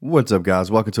What's up,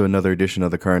 guys? Welcome to another edition of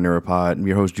the Current Era Pod. I'm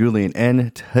your host, Julian,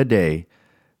 and today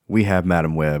we have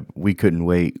Madam Web. We couldn't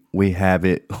wait. We have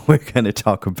it. We're going to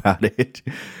talk about it.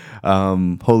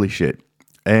 Holy shit.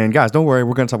 And guys, don't worry.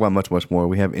 We're going to talk about much, much more.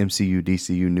 We have MCU,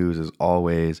 DCU news as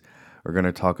always. We're going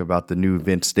to talk about the new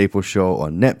Vince Staples show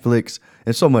on Netflix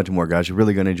and so much more, guys. You're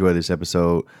really going to enjoy this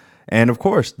episode. And of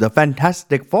course, the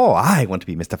Fantastic Four. I want to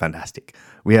be Mr. Fantastic.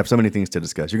 We have so many things to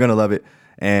discuss. You're going to love it.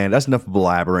 And that's enough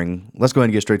blabbering. Let's go ahead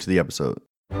and get straight to the episode.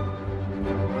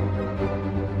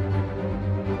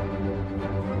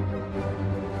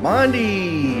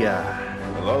 Mondi!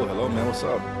 Hello, man. What's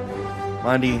up?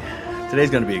 Mondi, today's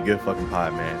going to be a good fucking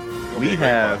pod, man. We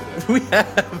have...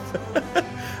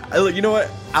 Look, you know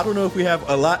what? I don't know if we have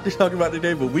a lot to talk about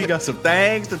today, but we got some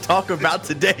things to talk about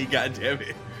today,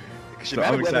 goddammit. Should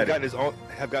Madam Web have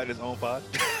gotten his own pod?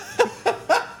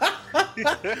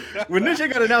 When this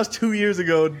shit got announced 2 years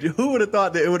ago, who would have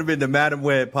thought that it would have been the Madam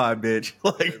Web pod, bitch?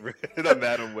 Like the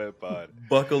Madam Web pod.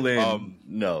 Buckle in.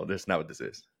 No, that's not what this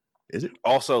is. Is it?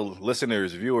 Also,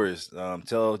 listeners, viewers,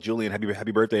 tell Julian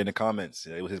happy birthday in the comments.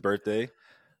 It was his birthday.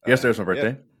 Yesterday was my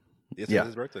birthday. It was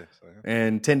his birthday. So, yeah.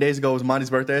 And 10 days ago was Monty's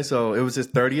birthday, so it was his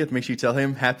 30th. Make sure you tell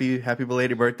him happy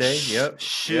belated birthday. Yep.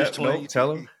 No,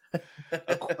 tell him.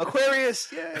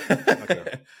 Aquarius, yeah.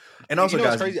 Okay. And also,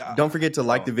 guys, don't forget to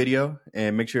like the video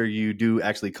and make sure you do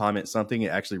actually comment something.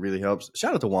 It actually really helps.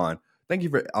 Shout out to Juan. Thank you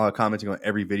for commenting on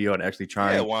every video and actually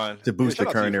trying to boost the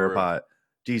Current Era Pod.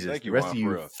 Jesus, the rest of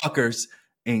you fuckers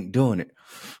ain't doing it.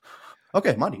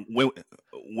 Okay, Monty.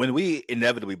 When we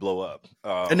inevitably blow up,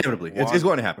 inevitably, it's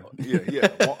going to happen. Yeah.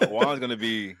 Juan's going to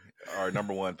be our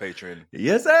number one patron.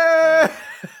 Yes, sir.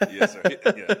 Yes, sir.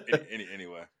 Yeah.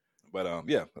 Anyway. But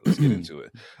let's get into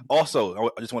it. Also,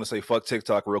 I just want to say fuck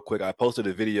TikTok real quick. I posted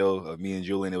a video of me and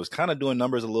Julian. It was kind of doing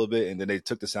numbers a little bit, and then they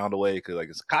took the sound away because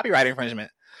it's copyright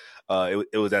infringement.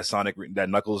 It was that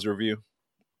Knuckles review.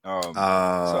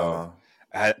 So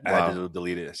I had to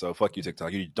delete it. So fuck you,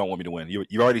 TikTok. You don't want me to win.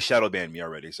 You already shadow banned me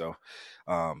already. So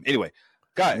anyway,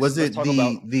 guys, was it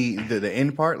the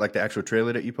end part, like the actual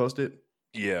trailer that you posted?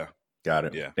 Yeah, got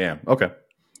it. Yeah, damn. Okay.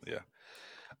 Yeah.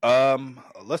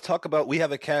 Let's talk about. We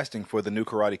have a casting for the new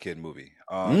Karate Kid movie.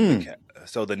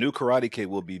 So the new Karate Kid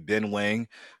will be Ben Wang.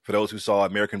 For those who saw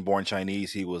American Born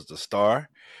Chinese, he was the star.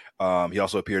 He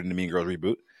also appeared in the Mean Girls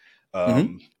reboot.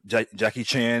 Jackie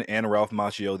Chan and Ralph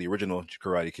Macchio, the original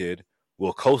Karate Kid,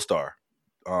 will co-star.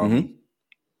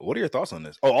 What are your thoughts on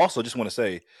this? Oh, also, just want to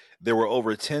say there were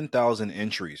over 10,000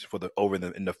 entries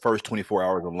in the first 24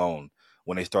 hours alone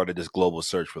when they started this global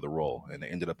search for the role, and they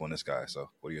ended up on this guy.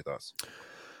 So, what are your thoughts?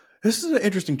 This is an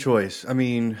interesting choice. I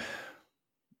mean,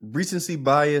 recency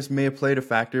bias may have played a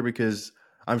factor because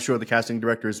I'm sure the casting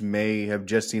directors may have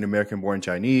just seen American Born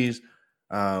Chinese.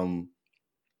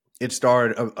 It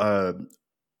starred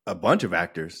a bunch of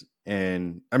actors.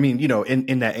 And I mean,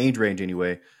 in that age range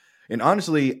anyway. And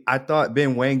honestly, I thought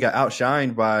Ben Wang got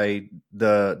outshined by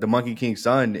the Monkey King's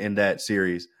son in that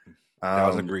series.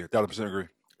 1,000% agree.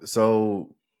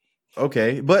 So...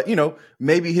 okay, but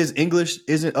maybe his English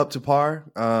isn't up to par,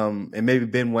 and maybe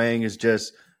Ben Wang is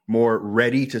just more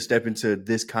ready to step into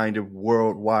this kind of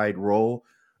worldwide role.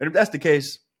 And if that's the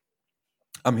case,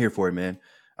 I'm here for it, man.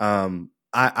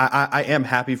 I am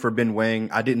happy for Ben Wang.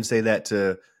 I didn't say that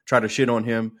to try to shit on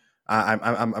him.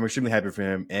 I'm extremely happy for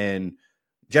him, and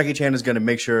Jackie Chan is going to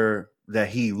make sure that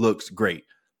he looks great,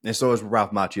 and so is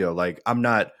Ralph Macchio. Like I'm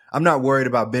not worried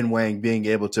about Ben Wang being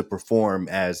able to perform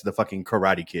as the fucking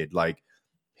Karate Kid. Like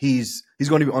he's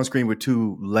going to be on screen with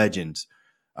two legends,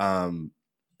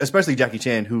 especially Jackie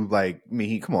Chan, who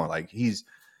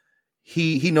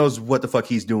he knows what the fuck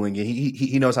he's doing, and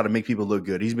he knows how to make people look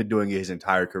good. He's been doing it his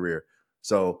entire career.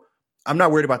 So I'm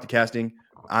not worried about the casting.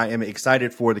 I am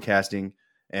excited for the casting,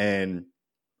 and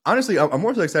honestly, I'm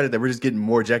more so excited that we're just getting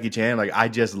more Jackie Chan. Like I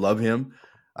just love him.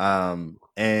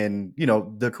 And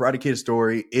the Karate Kid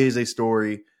story is a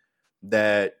story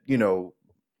that,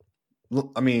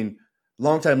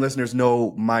 longtime listeners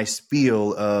know my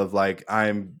spiel of like,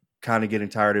 I'm kind of getting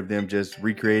tired of them just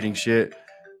recreating shit.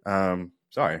 I'm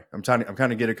kind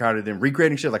of getting tired of them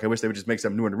recreating shit. Like I wish they would just make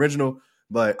something new and original.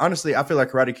 But honestly, I feel like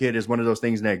Karate Kid is one of those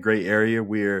things in that gray area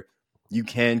where you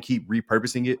can keep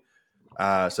repurposing it.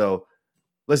 So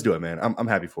let's do it, man. I'm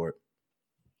happy for it.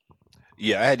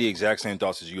 Yeah, I had the exact same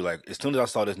thoughts as you. Like, as soon as I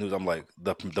saw this news, I'm like,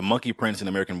 the Monkey Prince in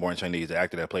American Born Chinese, the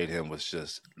actor that played him, was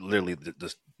just literally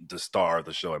the star of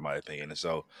the show, in my opinion. And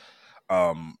so,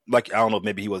 I don't know,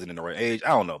 maybe he wasn't in the right age. I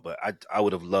don't know, but I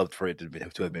would have loved for it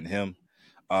to have been him.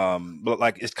 But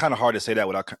like, it's kind of hard to say that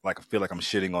without I feel like I'm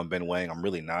shitting on Ben Wang. I'm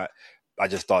really not. I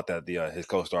just thought that the his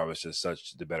co-star was just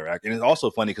such the better actor. And it's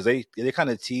also funny because they kind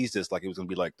of teased this like it was going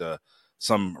to be like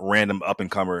some random up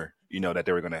and comer, that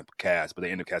they were going to cast, but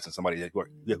they ended up casting somebody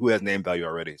who has name value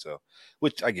already. So,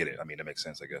 which I get it. I mean, that makes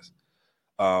sense, I guess.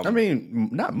 I mean,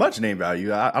 not much name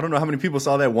value. I don't know how many people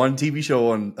saw that one TV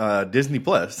show on Disney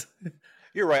Plus.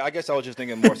 You're right. I guess I was just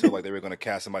thinking more so like they were going to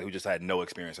cast somebody who just had no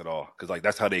experience at all. Because like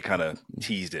that's how they kind of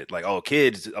teased it. Like, oh,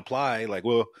 kids apply. Like,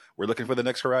 well, we're looking for the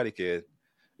next Karate Kid.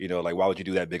 Like why would you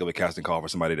do that big of a casting call for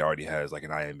somebody that already has like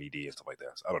an IMDb and stuff like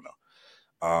that? So I don't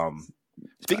know.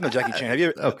 Speaking of Jackie Chan,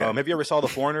 have you ever saw The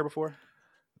Foreigner before?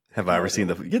 Have I ever seen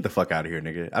get the fuck out of here,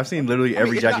 nigga? I've seen literally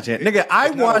every Jackie Chan. Nigga,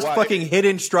 I watched fucking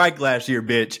Hidden Strike last year,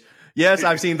 bitch. Yes,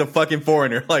 I've seen The fucking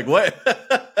Foreigner. Like, what?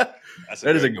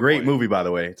 That is a great movie, by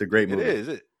the way. It's a great movie. It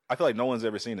is. I feel like no one's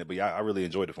ever seen it, but yeah, I really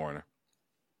enjoyed The Foreigner.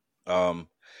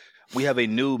 We have a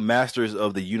new Masters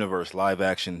of the Universe live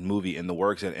action movie in the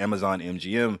works at Amazon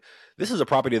MGM. This is a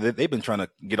property that they've been trying to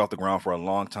get off the ground for a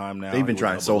long time now. They've been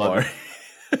trying so hard.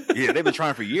 Yeah, they've been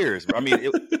trying for years. I mean,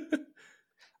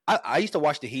 I used to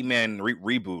watch the He-Man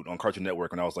reboot on Cartoon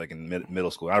Network when I was like in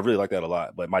middle school. I really like that a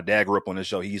lot. But my dad grew up on this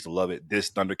show. He used to love it. This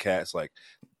Thundercats, like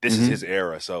this is his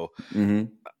era. So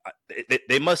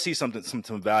they must see some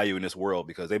value in this world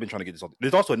because they've been trying to get this.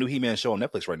 There's also a new He-Man show on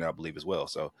Netflix right now, I believe, as well.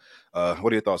 So what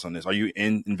are your thoughts on this? Are you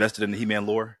invested in the He-Man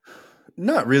lore?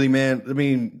 Not really, man. I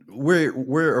mean,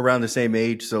 we're around the same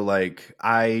age, so like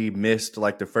I missed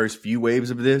like the first few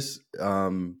waves of this.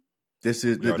 This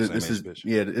is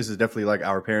definitely like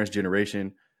our parents'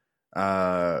 generation.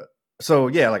 So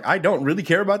yeah, like I don't really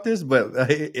care about this, but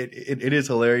it is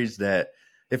hilarious that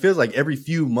it feels like every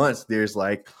few months there's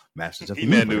like Masters of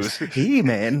He-Man news,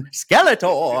 He-Man,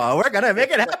 Skeletor, we're gonna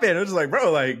make it happen. It's like,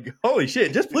 bro, like holy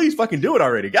shit, just please fucking do it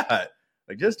already, God.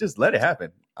 Like just let it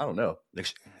happen. I don't know.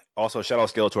 Also, shout out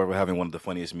Skeletor for having one of the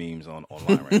funniest memes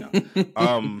online right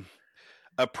now.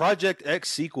 A Project X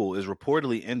sequel is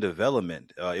reportedly in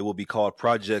development. It will be called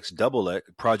Project Double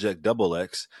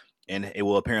X, and it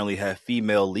will apparently have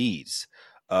female leads.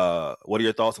 What are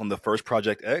your thoughts on the first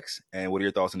Project X, and what are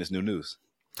your thoughts on this new news?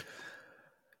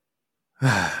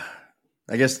 I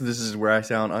guess this is where I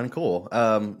sound uncool.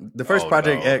 The first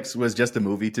Project X was just a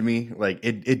movie to me. Like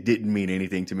it didn't mean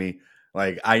anything to me.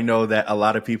 Like I know that a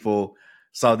lot of people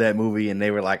saw that movie and they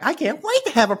were like, I can't wait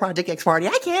to have a Project X party.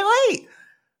 I can't wait.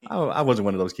 I wasn't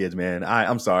one of those kids, man.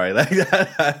 I'm sorry. Like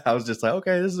I was just like,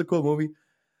 okay, this is a cool movie.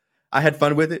 I had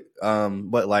fun with it.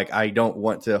 But like, I don't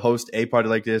want to host a party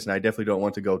like this, and I definitely don't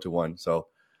want to go to one. So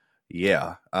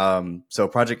yeah. So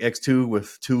Project X2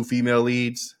 with 2 female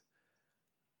leads.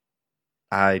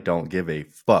 I don't give a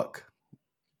fuck.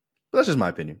 But that's just my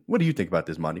opinion. What do you think about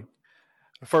this, Monty?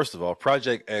 First of all,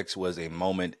 Project X was a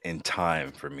moment in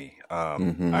time for me.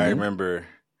 I remember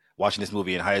watching this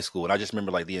movie in high school, and I just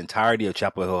remember like the entirety of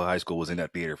Chapel Hill High School was in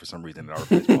that theater for some reason in our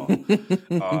baseball.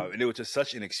 And it was just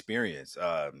such an experience.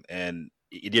 And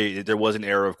there was an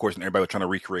era, of course, and everybody was trying to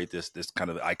recreate this kind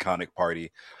of iconic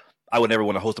party. I would never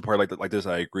want to host a party like this.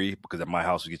 I agree, because at my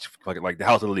house, like the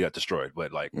house literally got destroyed.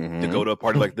 But like to go to a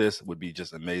party like this would be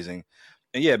just amazing.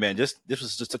 And yeah, man, this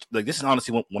was just such, like, this is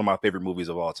honestly one of my favorite movies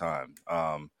of all time.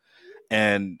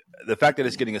 And the fact that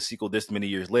it's getting a sequel this many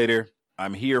years later,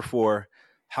 I'm here for.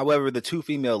 However, the 2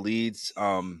 female leads,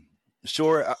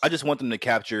 sure, I just want them to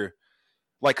capture,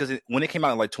 like, because when it came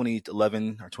out in like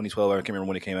 2011 or 2012, I can't remember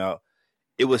when it came out,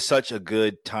 it was such a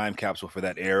good time capsule for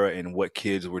that era and what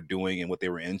kids were doing and what they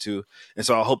were into. And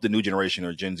so I hope the new generation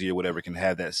or Gen Z or whatever can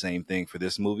have that same thing for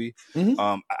this movie.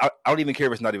 I don't even care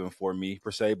if it's not even for me per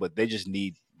se, but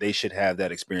they should have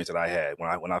that experience that I had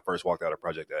when I first walked out of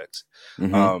Project X.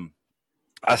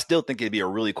 I still think it'd be a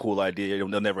really cool idea.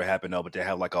 It'll never happen though, but to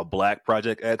have like a Black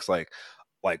Project X, like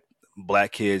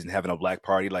Black kids and having a Black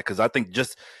party, like, because I think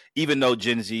just even though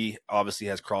Gen Z obviously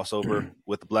has crossover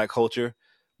with the Black culture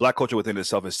within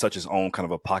itself is such its own kind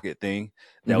of a pocket thing.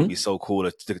 That would be so cool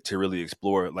to really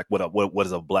explore, like what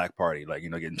is a Black party, like,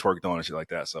 getting twerked on and shit like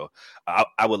that. So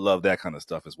I would love that kind of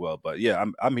stuff as well. But yeah,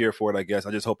 I'm here for it. I guess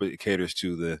I just hope it caters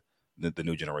to the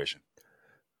new generation.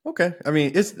 Okay, I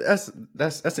mean that's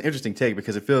an interesting take,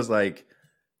 because it feels like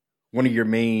one of your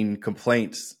main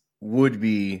complaints would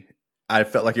be I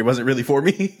felt like it wasn't really for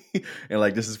me, and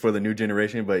like this is for the new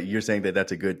generation. But you're saying that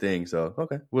that's a good thing, so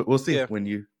okay, we'll see when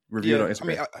you review it on Instagram. I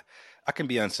mean, I can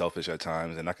be unselfish at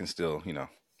times, and I can still,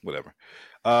 whatever.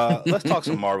 Let's talk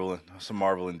some Marvel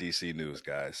and DC news,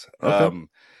 guys. Okay.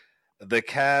 The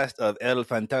cast of El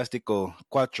Fantástico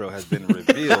 4 has been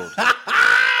revealed.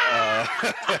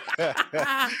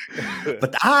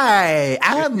 But I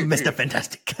am Mr.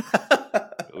 Fantastic.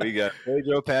 We got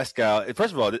Pedro Pascal.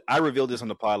 First of all, I revealed this on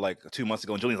the pod like 2 months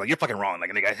ago, and Julian's like, "You're fucking wrong. Like,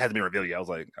 it hasn't been revealed yet." I was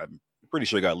like, "I'm pretty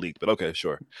sure it got leaked, but okay,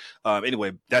 sure."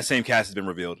 Anyway, that same cast has been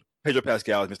revealed. Pedro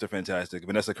Pascal as Mr. Fantastic,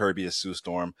 Vanessa Kirby as Sue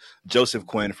Storm, Joseph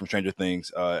Quinn from Stranger Things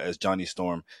as Johnny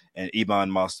Storm, and Iban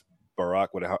Mas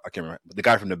Barak, I can't remember, the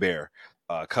guy from The Bear,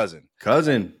 cousin.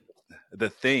 The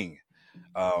Thing.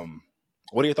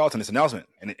 What are your thoughts on this announcement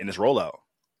and in this rollout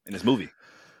in this movie?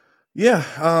 Yeah,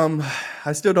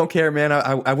 I still don't care, man.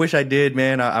 I wish I did,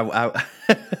 man. I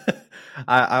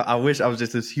wish I was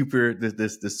just this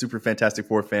super Fantastic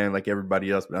Four fan like everybody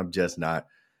else, but I'm just not.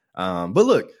 But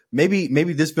look, maybe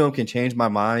this film can change my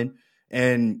mind.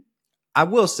 And I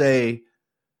will say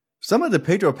some of the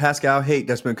Pedro Pascal hate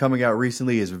that's been coming out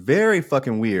recently is very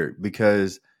fucking weird,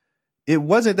 because it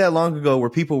wasn't that long ago where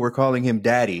people were calling him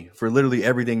daddy for literally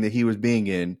everything that he was being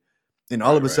in. And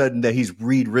all of a sudden that he's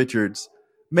Reed Richards,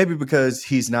 maybe because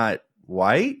he's not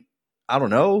white. I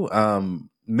don't know.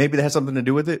 Maybe that has something to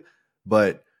do with it,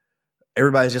 but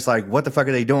everybody's just like, what the fuck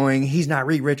are they doing? He's not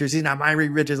Reed Richards. He's not my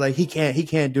Reed Richards. Like, he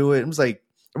can't do it. I was like,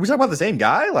 are we talking about the same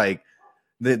guy? Like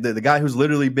the guy who's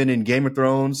literally been in Game of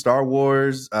Thrones, Star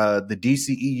Wars, the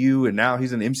DCEU, and now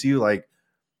he's in the MCU. Like,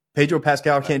 Pedro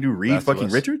Pascal can't do Reed fucking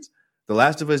Richards? The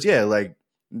Last of Us. Yeah. Like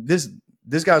this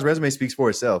guy's resume speaks for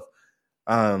itself.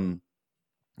 The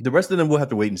rest of them we'll have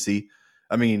to wait and see.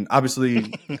 I mean,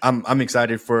 obviously I'm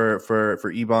excited for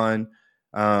Iban.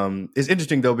 It's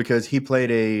interesting though, because he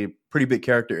played a pretty big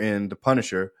character in The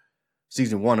Punisher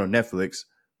season 1 on Netflix.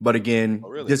 But again,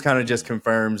 this kind of just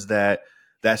confirms that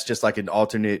that's just like an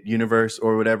alternate universe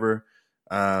or whatever,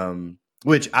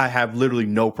 which I have literally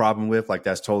no problem with. Like,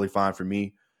 that's totally fine for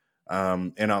me.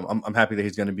 And I'm happy that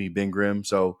he's going to be Ben Grimm.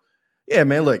 So yeah,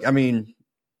 man, look, I mean,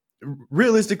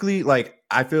 realistically, like,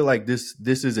 I feel like this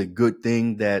is a good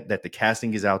thing that the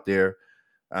casting is out there,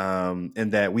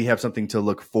 and that we have something to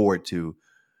look forward to.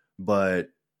 But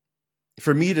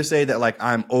for me to say that like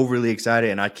I'm overly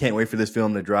excited and I can't wait for this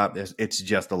film to drop, it's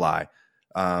just a lie.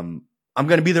 I'm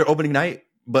gonna be there opening night,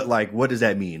 but like, what does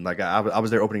that mean? Like, I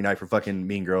was there opening night for fucking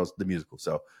Mean Girls the musical,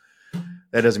 so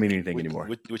that doesn't mean anything anymore.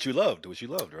 Which you loved,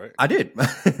 right? I did.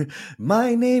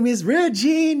 My name is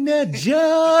Regina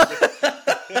John.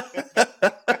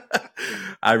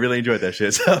 I really enjoyed that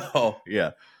shit. So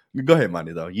yeah, go ahead,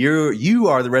 Monty. Though you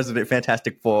are the resident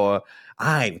Fantastic Four.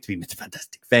 I'm to be Mr.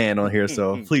 Fantastic fan on here,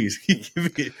 so please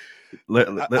give me. Let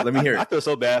me hear it. I feel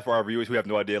so bad for our viewers who have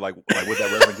no idea like what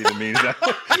that reference even means.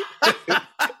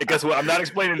 And guess what? I'm not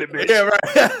explaining it, bitch. Yeah,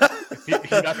 right.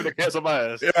 You're not gonna cancel my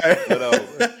ass. Right.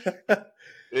 But,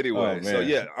 anyway, so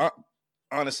yeah,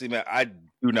 honestly, man, I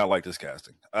do not like this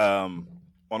casting. On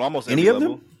almost any every of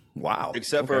level. them. Wow.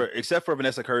 Except for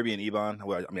Vanessa Kirby and Iban.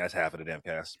 Well, I mean, that's half of the damn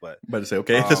cast. But I'm about to say,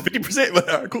 okay, that's 50%. But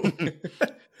all right, cool.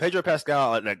 Pedro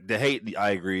Pascal, like the hate,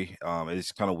 I agree.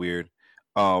 It's kind of weird.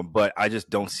 But I just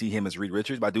don't see him as Reed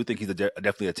Richards. But I do think he's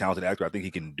definitely a talented actor. I think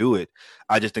he can do it.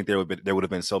 I just think there would have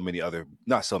been so many other,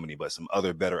 not so many, but some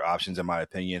other better options, in my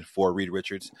opinion, for Reed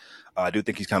Richards. I do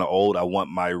think he's kind of old. I want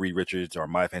my Reed Richards or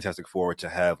my Fantastic Four to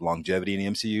have longevity in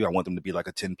the MCU. I want them to be like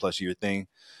a 10+ year thing.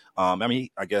 I mean,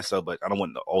 I guess so, but I don't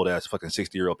want the old ass fucking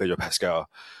 60-year-old Pedro Pascal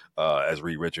as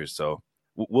Reed Richards. So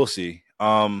we'll see.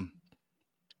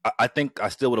 I think I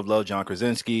still would have loved John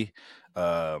Krasinski.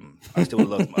 I still would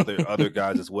love some other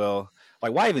guys as well.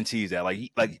 Like, why even tease that? Like,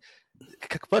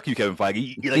 fuck you, Kevin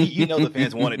Feige. You know the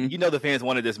fans wanted. You know the fans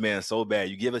wanted this man so bad.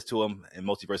 You give us to him in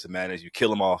Multiverse of Madness. You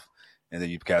kill him off, and then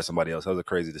you cast somebody else. That was a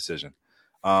crazy decision.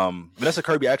 Vanessa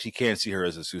Kirby, I actually can see her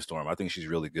as a Sue Storm. I think she's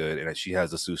really good, and she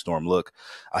has the Sue Storm look.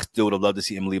 I still would have loved to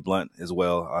see Emily Blunt as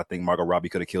well. I think Margot Robbie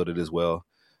could have killed it as well.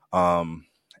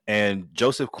 And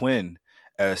Joseph Quinn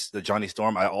as the Johnny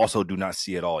Storm, I also do not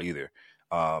see at all either.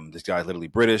 This guy's literally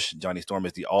British. Johnny Storm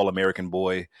is the all-American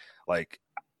boy. Like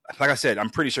I said,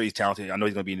 I'm pretty sure he's talented. I know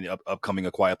he's going to be in the upcoming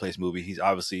A Quiet Place movie. He's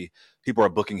obviously, people are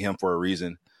booking him for a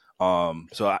reason.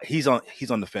 So he's on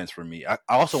the fence for me. I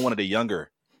also wanted a younger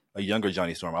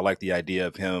Johnny Storm. I like the idea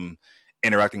of him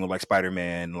interacting with like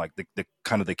Spider-Man, like the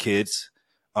kind of the kids.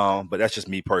 But that's just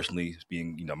me personally,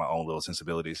 being, my own little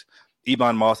sensibilities.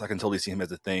 Ebon Moss, I can totally see him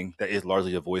as a thing. That is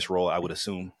largely a voice role, I would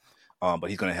assume. But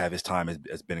he's going to have his time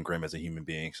as Ben Grimm as a human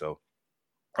being. So,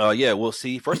 yeah, we'll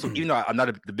see. First, even though I'm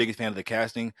not the biggest fan of the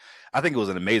casting, I think it was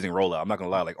an amazing rollout. I'm not going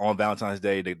to lie. Like, on Valentine's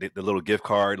Day, the little gift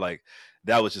card, like,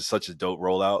 that was just such a dope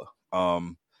rollout.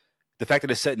 The fact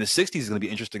that it's set in the 60s is going to be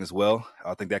interesting as well.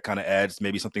 I think that kind of adds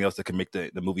maybe something else that can make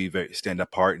the movie very stand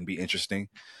apart and be interesting.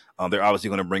 They're obviously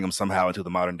going to bring them somehow into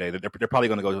the modern day. They're probably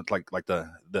going to go like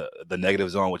the negative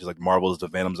zone, which is like Marvel's the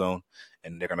Venom zone,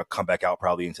 and they're going to come back out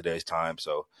probably in today's time.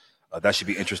 So that should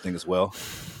be interesting as well.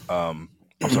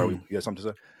 I'm sorry, you had something to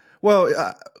say?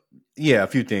 Well, yeah, a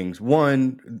few things.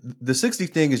 One, the 60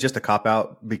 thing is just a cop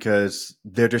out because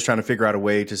they're just trying to figure out a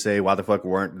way to say why the fuck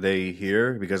weren't they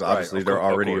here? Because obviously they're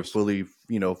already a fully,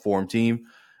 formed team.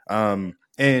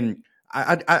 And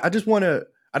I just want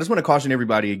to caution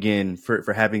everybody again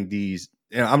for having these.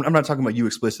 I'm not talking about you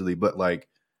explicitly, but like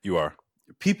you are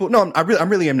people. No, I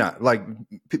really am not. Like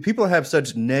people have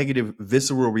such negative,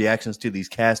 visceral reactions to these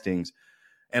castings,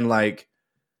 and like.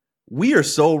 We are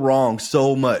so wrong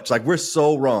so much. Like we're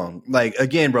so wrong. Like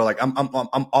again, bro, like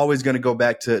I'm always going to go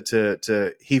back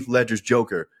to Heath Ledger's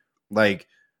Joker. Like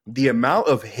the amount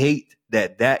of hate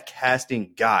that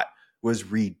casting got was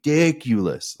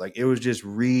ridiculous. Like it was just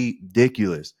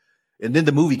ridiculous. And then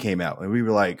the movie came out and we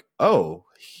were like, "Oh,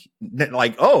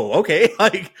 okay."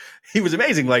 Like he was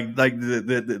amazing. Like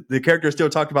the character is still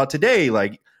talked about today,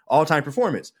 like all-time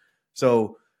performance.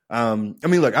 So I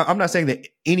mean, look, I'm not saying that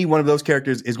any one of those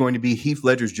characters is going to be Heath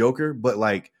Ledger's Joker, but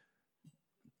like,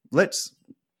 let's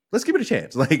give it a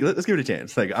chance. Like, let's give it a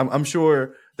chance. Like, I'm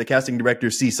sure the casting director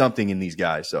sees something in these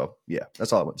guys. So yeah,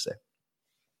 that's all I want to say.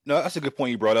 No, that's a good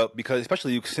point you brought up because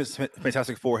especially since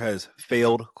Fantastic Four has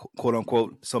failed, quote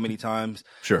unquote, so many times.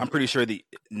 Sure. I'm pretty sure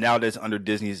now that it's under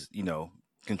Disney's,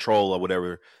 control or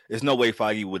whatever, there's no way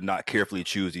Feige would not carefully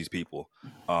choose these people.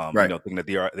 Right. Thinking that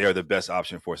they are the best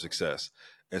option for success.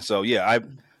 And so, yeah,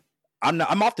 I'm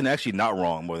often actually not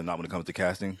wrong more than not when it comes to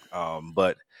casting.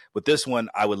 But with this one,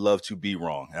 I would love to be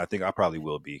wrong. And I think I probably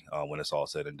will be when it's all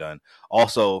said and done.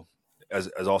 Also, as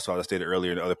I stated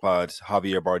earlier in other pods,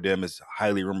 Javier Bardem is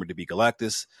highly rumored to be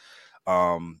Galactus,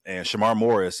 and Shamar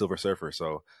Moore is Silver Surfer.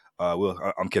 So,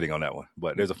 I'm kidding on that one.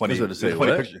 But there's a funny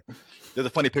picture. There's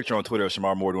a funny picture on Twitter of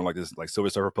Shamar Moore doing like this like Silver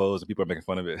Surfer pose, and people are making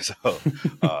fun of it. So,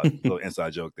 little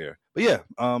inside joke there. But yeah,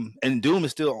 and Doom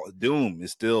is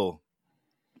still.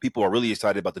 People are really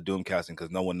excited about the Doom casting because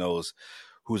no one knows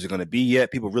who's it going to be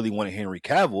yet. People really wanted Henry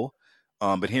Cavill,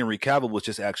 but Henry Cavill was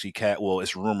just actually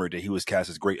it's rumored that he was cast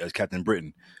as Captain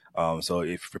Britain. So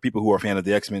for people who are a fan of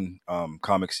the X-Men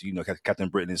comics, Captain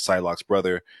Britain is Psylocke's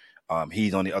brother.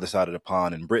 He's on the other side of the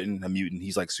pond in Britain, a mutant.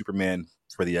 He's like Superman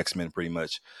for the X-Men, pretty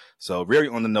much. So very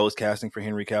on the nose casting for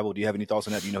Henry Cavill. Do you have any thoughts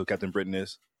on that? Do you know who Captain Britain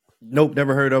is? Nope,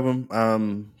 never heard of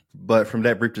him. But from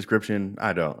that brief description,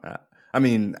 I don't. I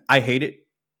mean, I hate it,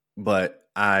 but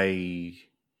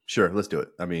sure, let's do it.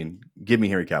 I mean, give me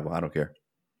Henry Cavill. I don't care.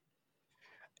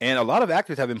 And a lot of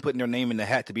actors have been putting their name in the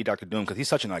hat to be Dr. Doom because he's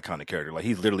such an iconic character. Like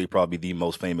he's literally probably the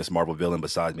most famous Marvel villain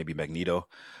besides maybe Magneto.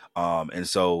 And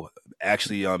so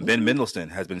actually Ben Mendelsohn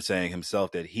has been saying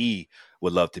himself that he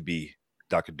would love to be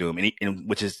Dr. Doom, and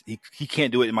which is he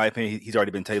can't do it in my opinion. He's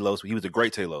already been Talos. He was a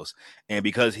great Talos, and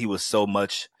because he was so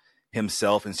much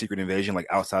himself in Secret Invasion, like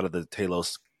outside of the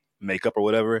Talos makeup or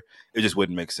whatever, it just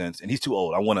wouldn't make sense. And he's too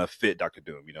old. I want to fit Dr.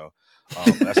 Doom,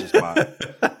 that's just mine.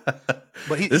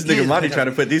 But this nigga Monty trying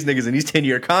to put these niggas in these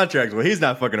 10-year contracts where he's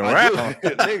not fucking around.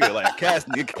 Nigga, like cast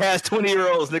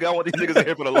 20-year-olds, nigga. I want these niggas in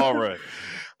here for the long run.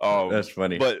 That's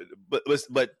funny. But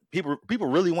people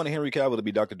really wanted Henry Cavill to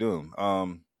be Dr. Doom.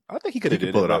 I think he could have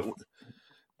did pull it off.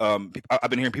 I've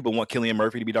been hearing people want Cillian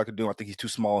Murphy to be Dr. Doom. I think he's too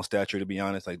small in stature, to be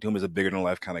honest. Like Doom is a bigger than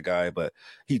life kind of guy, but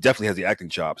he definitely has the acting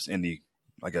chops and the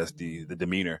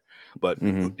demeanor. But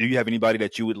do you have anybody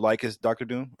that you would like as Dr.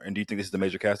 Doom? And do you think this is the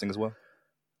major casting as well?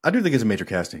 I do think it's a major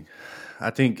casting.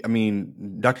 I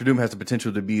mean, Dr. Doom has the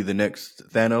potential to be the next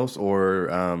Thanos or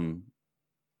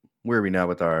where are we now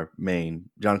with our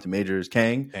main Jonathan Majors,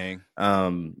 Kang?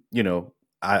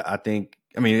 I think,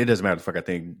 I mean, it doesn't matter the fuck I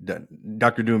think.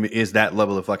 Dr. Doom is that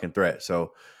level of fucking threat.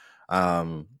 So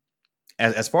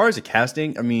as far as the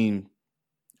casting, I mean,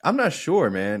 I'm not sure,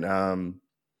 man.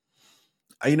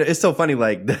 It's so funny.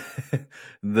 Like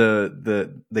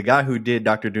the guy who did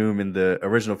Dr. Doom in the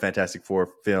original Fantastic Four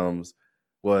films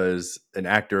was an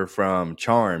actor from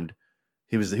Charmed.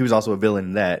 He was also a villain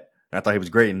in that. And I thought he was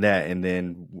great in that. And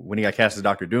then when he got cast as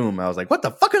Dr. Doom, I was like, what the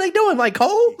fuck are they doing? Like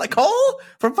Cole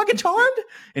from fucking Charmed?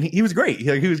 And he was great.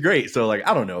 He was great. So like,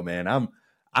 I don't know, man.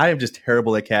 I am just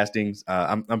terrible at castings.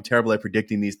 I'm terrible at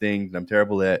predicting these things. I'm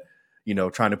terrible at,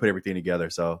 trying to put everything together.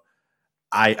 So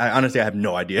I honestly, I have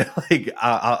no idea. Like,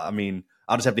 I mean,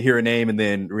 I'll just have to hear a name and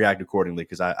then react accordingly.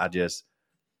 Cause I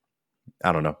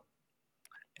don't know.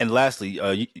 And lastly,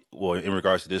 in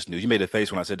regards to this news, you made a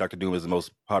face when I said Dr. Doom is the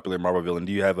most popular Marvel villain.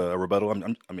 Do you have a rebuttal? I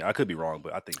mean, I could be wrong,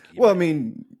 but I think. I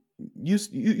mean, you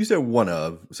said one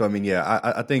of. So I mean, yeah,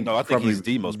 I think. No, I think he's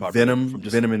the most popular. Venom,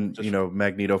 and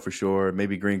Magneto for sure.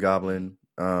 Maybe Green Goblin.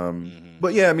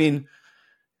 But yeah, I mean,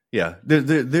 yeah,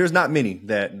 there's not many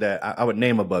that I would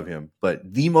name above him.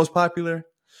 But the most popular,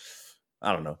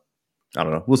 I don't know.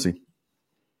 We'll see.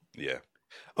 Yeah.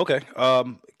 Okay.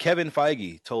 Kevin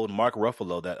Feige told Mark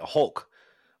Ruffalo that Hulk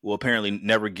will apparently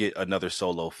never get another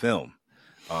solo film.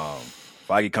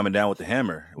 Feige coming down with the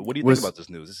hammer. What do you think about this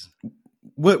news?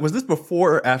 What was this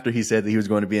before or after he said that he was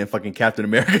going to be in fucking Captain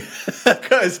America?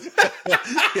 Because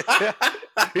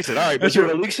he said, "All right, but you're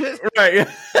gonna leak shit, right?"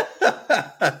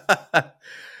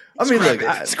 I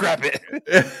mean, scrap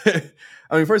it.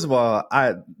 I mean, first of all,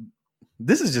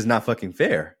 this is just not fucking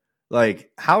fair.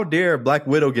 Like, how dare Black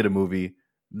Widow get a movie?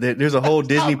 There's a whole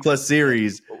Disney Plus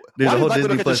series. There's a whole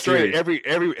Disney Plus series.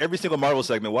 Every single Marvel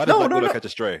segment. Why does Black Widow catch a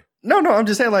stray? No. I'm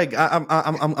just saying, like,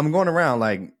 I'm going around.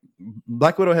 Like,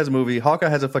 Black Widow has a movie. Hawkeye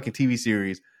has a fucking TV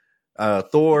series.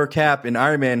 Thor, Cap, and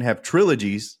Iron Man have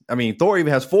trilogies. I mean, Thor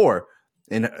even has 4.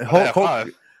 And Hulk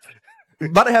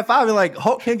about to have 5. And like,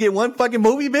 Hulk can't get one fucking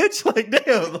movie, bitch. Like,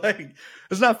 damn. Like,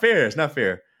 it's not fair. It's not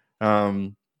fair.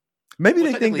 Maybe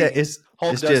they think that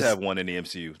Hulk does have one in the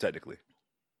MCU, technically.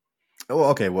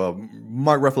 Oh, okay. Well,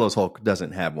 Mark Ruffalo's Hulk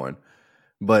doesn't have one,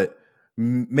 but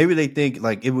maybe they think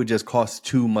like it would just cost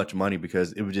too much money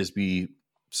because it would just be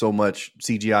so much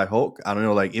CGI Hulk. I don't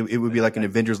know. Like it would be like an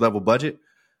Avengers level budget.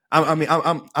 I'm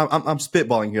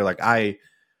spitballing here. Like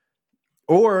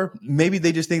or maybe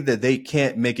they just think that they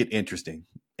can't make it interesting.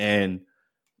 And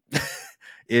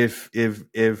if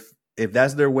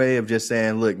that's their way of just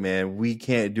saying, look, man, we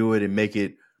can't do it and make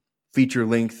it feature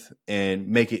length and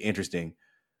make it interesting.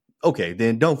 Okay,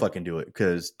 then don't fucking do it,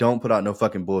 because don't put out no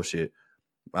fucking bullshit,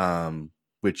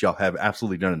 which y'all have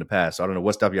absolutely done in the past. So I don't know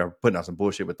what stuff y'all putting out some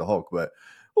bullshit with the Hulk, but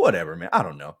whatever, man. I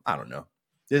don't know.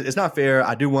 It's not fair.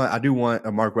 I do want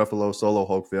a Mark Ruffalo solo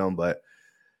Hulk film, but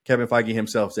Kevin Feige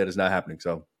himself said it's not happening,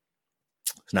 so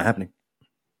it's not happening.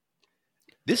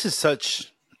 This is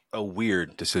such a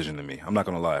weird decision to me. I'm not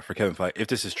gonna lie, for Kevin Feige, if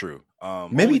this is true.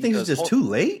 Maybe he thinks it's just too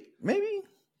late. Maybe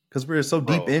because we're so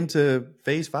deep into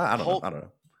Phase 5. I don't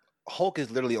know. Hulk is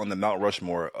literally on the Mount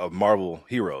Rushmore of Marvel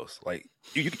heroes. Like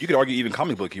you could argue even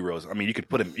comic book heroes. I mean, you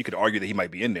could argue that he might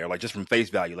be in there, like just from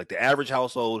face value. Like the average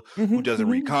household who doesn't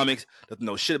read comics, doesn't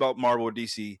know shit about Marvel or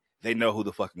DC, they know who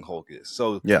the fucking Hulk is.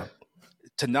 So yeah,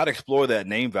 to not explore that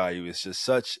name value is just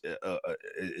such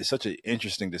an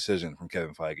interesting decision from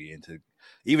Kevin Feige. And to,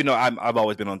 even though I've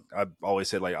always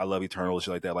said like I love Eternals,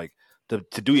 shit like that. Like to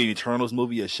do an Eternals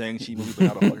movie, a Shang-Chi movie,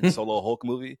 but not a fucking solo Hulk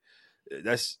movie.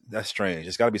 That's strange.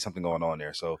 There's got to be something going on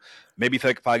there. So maybe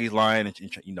Feige's lying and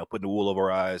putting the wool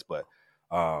over our eyes. But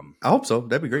I hope so.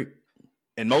 That'd be great.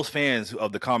 And most fans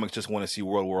of the comics just want to see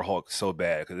World War Hulk so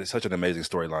bad because it's such an amazing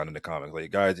storyline in the comics.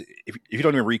 Like guys, if you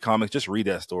don't even read comics, just read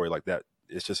that story like that.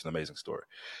 It's just an amazing story.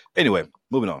 Anyway,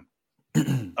 moving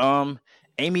on.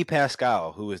 Amy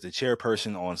Pascal, who is the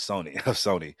chairperson on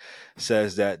Sony,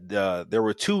 says that there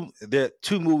were two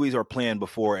movies are planned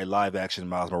before a live action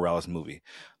Miles Morales movie.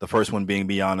 The first one being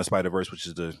Beyond the Spider-Verse, which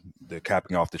is the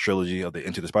capping off the trilogy of the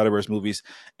Into the Spider-Verse movies,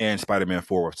 and Spider-Man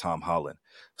 4 with Tom Holland.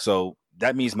 So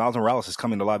that means Miles Morales is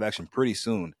coming to live action pretty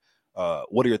soon.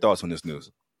 What are your thoughts on this news?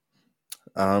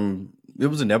 It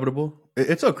was inevitable.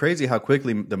 It's so crazy how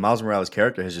quickly the Miles Morales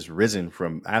character has just risen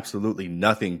from absolutely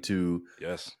nothing to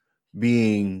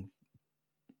being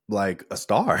like a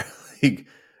star, like,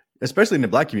 especially in the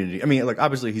Black community. I mean, like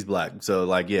obviously he's Black, so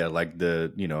like yeah, like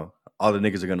all the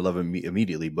niggas are gonna love him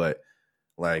immediately. But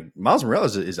like Miles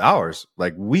Morales is ours.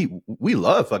 Like we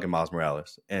love fucking Miles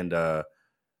Morales, and I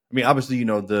mean obviously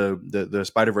the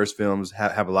Spider-Verse films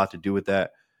have a lot to do with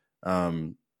that.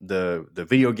 The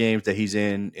video games that he's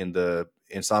in the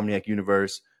Insomniac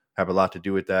universe have a lot to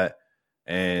do with that,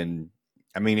 and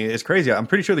I mean, it's crazy. I'm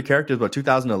pretty sure the character is about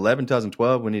 2011,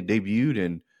 2012 when it debuted,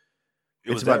 and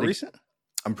it's about recent.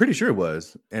 I'm pretty sure it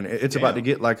was, and it's about to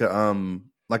get like a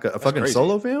fucking crazy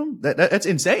solo film. That's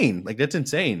insane. Like that's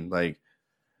insane. Like,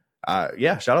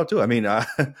 yeah, shout out to it. I mean, I'll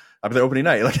be there opening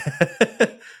night.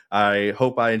 Like, I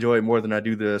hope I enjoy it more than I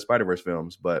do the Spider-Verse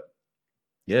films. But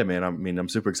yeah, man, I'm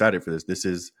super excited for this. This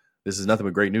is nothing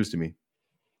but great news to me.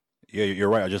 Yeah, you're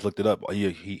right. I just looked it up.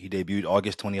 He debuted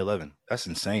August 2011. That's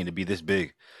insane to be this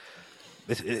big.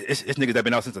 It's niggas that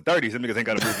been out since the 30s. Them niggas ain't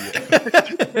got a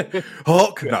movie yet.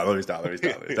 Hulk. No, let me stop.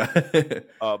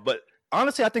 But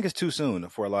honestly, I think it's too soon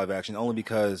for a live action, only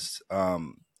because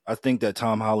I think that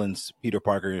Tom Holland's Peter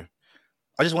Parker,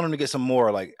 I just want him to get some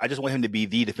more. Like, I just want him to be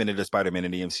the definitive Spider-Man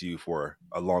in the MCU for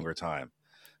a longer time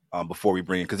before we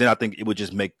bring it. Because then I think it would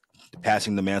just make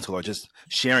passing the mantle or just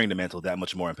sharing the mantle that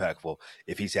much more impactful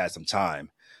if he's had some time.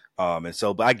 And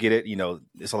so, but I get it.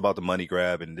 It's all about the money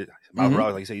grab, and Miles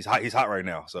Morales, like you say, he's hot right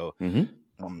now. So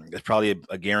it's probably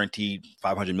a guaranteed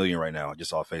 $500 million right now,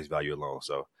 just off face value alone.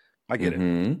 So I get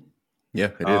it. Yeah,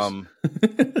 it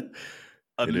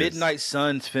is. A Midnight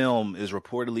Suns film is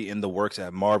reportedly in the works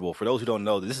at Marvel. For those who don't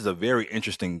know, this is a very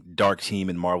interesting dark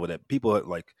team in Marvel that people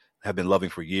like have been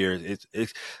loving for years.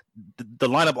 It's the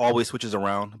lineup always switches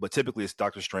around, but typically it's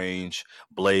Doctor Strange,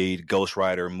 Blade, Ghost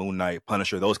Rider, Moon Knight,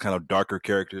 Punisher, those kind of darker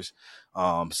characters.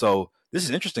 So this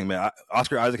is interesting, man.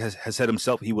 Oscar Isaac has said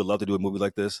himself he would love to do a movie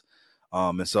like this.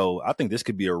 And so I think this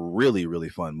could be a really, really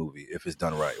fun movie if it's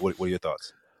done right. What are your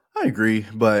thoughts? I agree,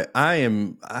 but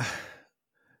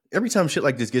every time shit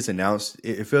like this gets announced,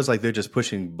 it feels like they're just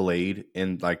pushing Blade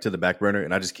in like to the back burner,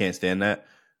 and I just can't stand that.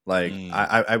 Like,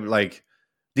 I like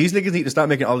these niggas need to stop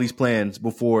making all these plans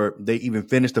before they even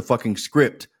finish the fucking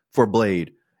script for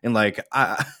Blade. And like,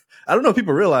 I don't know if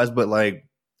people realize, but like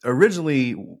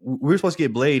originally we were supposed to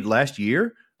get Blade last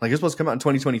year. Like it's supposed to come out in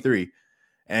 2023,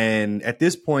 and at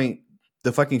this point,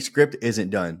 the fucking script isn't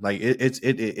done. Like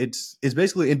it's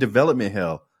basically in development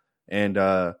hell, and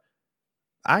I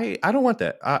don't want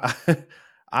that.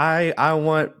 I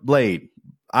want Blade.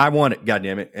 I want it. God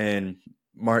damn it. And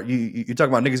you talk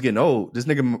about niggas getting old. This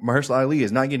nigga Mahershala Ali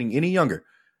is not getting any younger.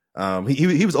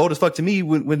 He was old as fuck to me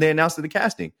when they announced the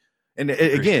casting. And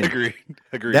again, agree.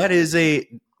 That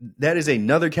is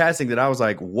another casting that I was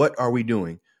like, what are we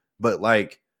doing? But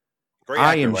like,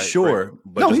 I am sure.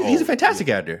 No, he's a fantastic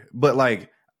actor. But like,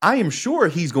 I am sure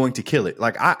he's going to kill it.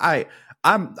 Like I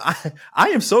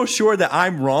am so sure that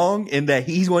I'm wrong and that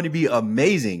he's going to be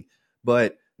amazing,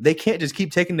 but they can't just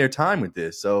keep taking their time with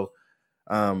this. So,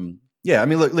 yeah, I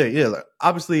mean, look,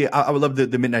 obviously I would love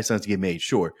the Midnight Suns to get made.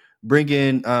 Sure. Bring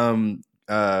in,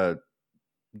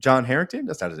 John Harrington.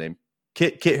 That's not his name.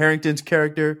 Kit Harington's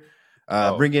character.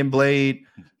 Bring in Blade,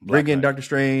 bring in Doctor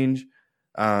Strange,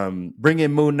 bring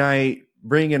in Moon Knight,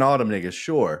 bring in all them niggas.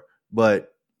 Sure.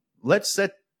 But let's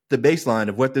set the baseline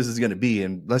of what this is going to be,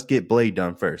 and let's get Blade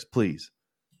done first, please.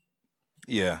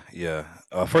 Yeah.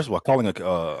 First of all, calling a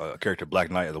character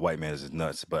Black Knight as a white man is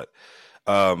nuts. But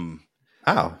never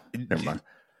mind.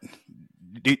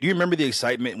 Do you remember the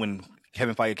excitement when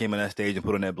Kevin Feige came on that stage and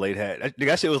put on that Blade hat?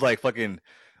 That shit was like fucking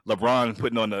LeBron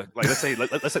putting on the let's say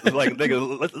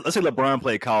LeBron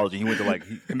played college and he went to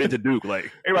he committed to Duke.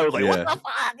 Like everybody was like, "What the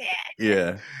fuck?"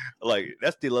 Yeah. Like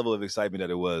that's the level of excitement that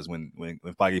it was when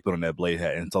Feige put on that Blade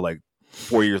hat, and so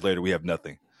 4 years later we have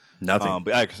nothing. But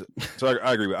I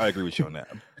agree with you on that.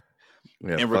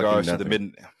 In regards to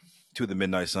the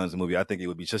Midnight Suns movie, I think it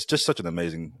would be just such an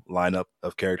amazing lineup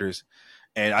of characters.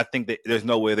 And I think that there's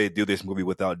no way they do this movie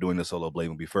without doing the solo Blade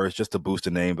movie first, just to boost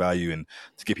the name value and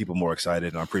to get people more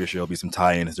excited. And I'm pretty sure there'll be some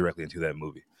tie-ins directly into that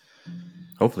movie.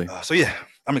 Hopefully. So yeah,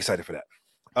 I'm excited for that.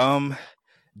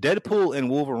 Deadpool and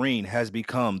Wolverine has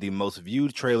become the most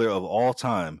viewed trailer of all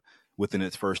time within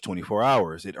its first 24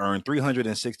 hours. It earned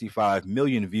 365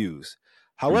 million views.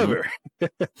 However,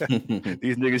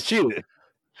 these niggas cheated.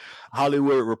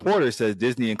 Hollywood Reporter says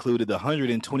Disney included the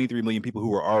 123 million people who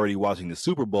were already watching the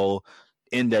Super Bowl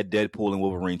in that Deadpool and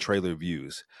Wolverine trailer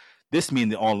views. This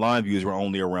means the online views were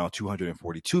only around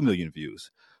 242 million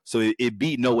views. So it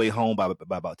beat No Way Home by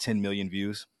about 10 million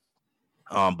views.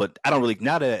 But I don't really,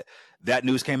 now that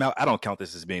news came out, I don't count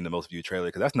this as being the most viewed trailer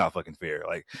because that's not fucking fair.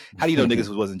 Like, how do you know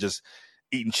niggas wasn't just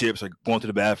eating chips or going to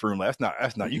the bathroom? Like,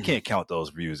 that's not, you can't count those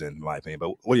views in my opinion.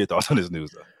 But what are your thoughts on this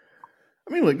news though?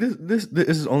 I mean, look, this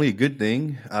is only a good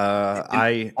thing.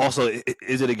 Also,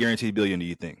 is it a guaranteed billion, do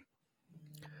you think?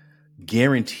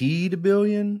 Guaranteed $1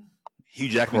 billion? Hugh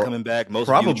Jackman coming back, most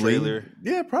probably viewed trailer.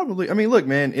 Yeah, probably. I mean, look,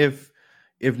 man, if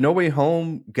No Way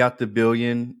Home got the $1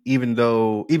 billion, even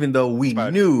though we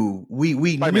knew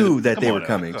that they were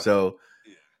coming. So,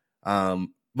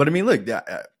 but I mean, look,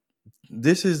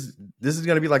 this is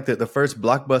going to be like the first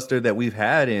blockbuster that we've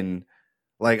had in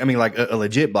a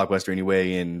legit blockbuster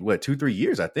anyway in 2-3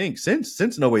 years, I think,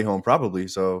 since No Way Home probably.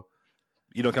 So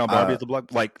you don't count Barbie as the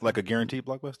like a guaranteed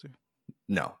blockbuster?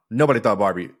 No, nobody thought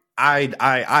Barbie.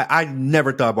 I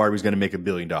never thought Barbie was going to make $1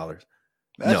 billion. That's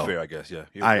fair, I guess. Yeah,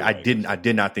 I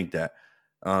did not think that.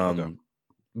 Okay.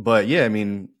 But yeah, I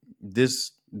mean,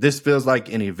 this feels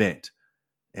like an event,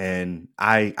 and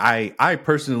I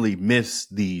personally miss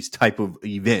these type of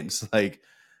events. Like,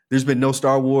 there's been no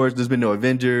Star Wars, there's been no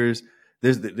Avengers.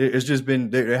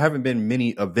 There haven't been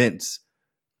many events,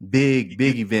 big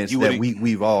events that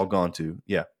we've all gone to.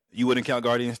 Yeah, you wouldn't count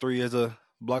Guardians 3 as a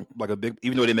block, like a big,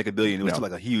 even though they make $1 billion, it was still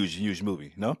like a huge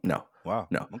movie. No. Wow.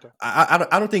 No. Okay. I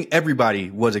don't think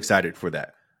everybody was excited for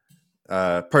that.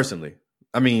 Personally,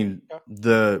 I mean,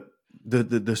 the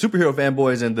superhero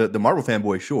fanboys and the Marvel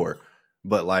fanboys, sure,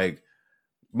 but like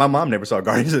my mom never saw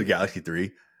Guardians of the Galaxy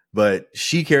 3, but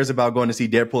she cares about going to see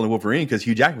Deadpool and Wolverine because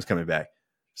Hugh Jackman's coming back.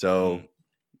 So,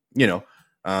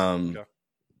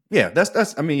 Yeah,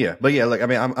 that's. I mean, yeah, but yeah, like I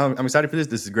mean, I'm excited for this.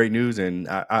 This is great news, and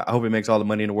I hope it makes all the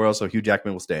money in the world. So Hugh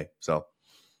Jackman will stay. So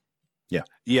yeah,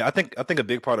 Yeah, I think a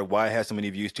big part of why it has so many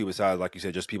views too, besides like you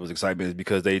said, just people's excitement, is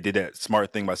because they did that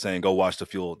smart thing by saying go watch the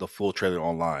full trailer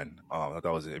online. I thought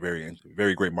it was a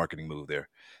very great marketing move there,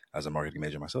 as a marketing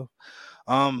major myself.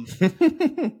 Um,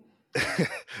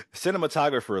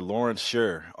 Cinematographer Lawrence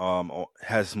Sher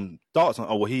has some thoughts on.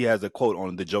 Oh, well, he has a quote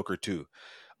on the Joker too.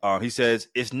 He says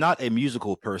it's not a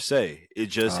musical per se.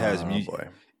 oh boy.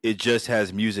 It just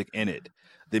has music in it.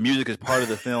 The music is part of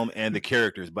the film and the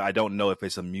characters, but I don't know if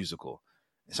it's a musical.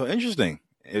 So interesting.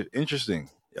 Interesting.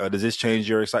 Does this change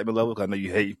your excitement level? 'Cause I know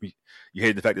you hate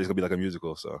the fact that it's gonna be like a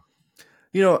musical. So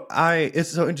You know, it's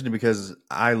so interesting because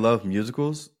I love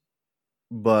musicals,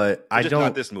 but but I just not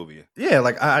don't. this movie. Yeah,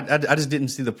 like I just didn't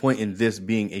see the point in this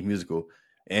being a musical.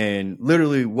 And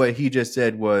literally, what he just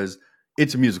said was,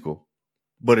 "It's a musical,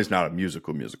 but it's not a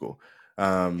musical."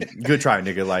 Good try,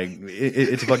 nigga. Like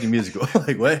it's a fucking musical.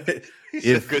 Like what?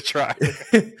 If Good try.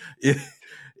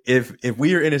 if if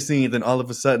we are in a scene, then all of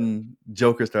a sudden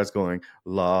Joker starts going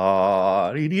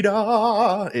la di di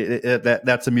da.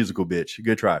 That's a musical, bitch.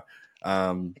 Good try.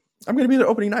 I'm gonna be there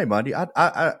opening night, Monty. I'm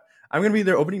gonna be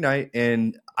there opening night,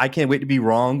 and I can't wait to be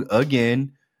wrong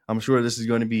again. I'm sure this is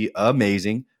going to be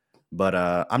amazing, but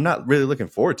I'm not really looking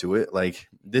forward to it. Like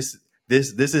this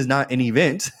is not an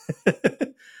event.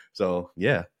 So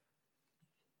yeah.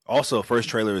 Also, first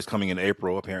trailer is coming in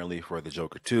April, apparently, for the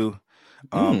Joker 2.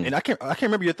 Mm. And I can't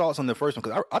remember your thoughts on the first one,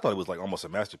 because I thought it was like almost a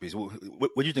masterpiece. What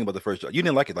did you think about the first? You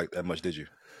didn't like it like that much, did you?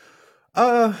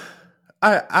 Uh,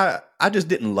 I just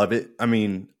didn't love it. I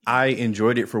mean, I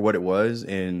enjoyed it for what it was,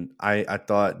 and I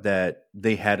thought that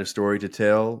they had a story to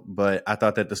tell, but I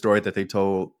thought that the story that they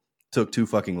told took too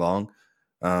fucking long.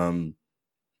 Um,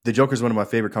 the Joker is one of my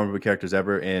favorite comic book characters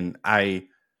ever, and I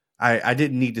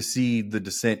didn't need to see the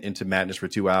descent into madness for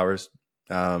 2 hours.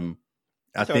 I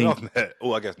No, think man.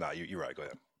 Oh, I guess not. You're right. Go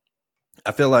ahead.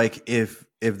 I feel like if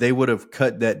they would have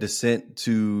cut that descent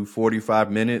to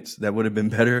 45 minutes, that would have been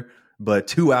better. But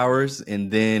 2 hours and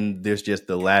then there's just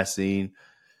the last scene.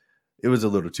 It was a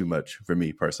little too much for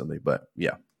me personally, but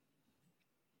yeah.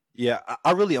 Yeah,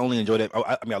 I really only enjoyed it.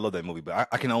 I mean, I love that movie, but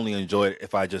I can only enjoy it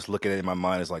if I just look at it in my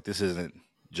mind as like, this isn't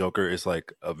Joker. It's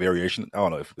like a variation. I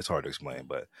don't know if it's hard to explain,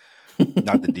 but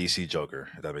not the DC Joker,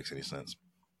 if that makes any sense.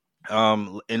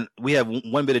 And we have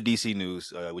one bit of DC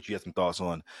news, which you have some thoughts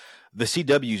on. The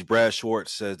CW's Brad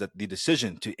Schwartz says that the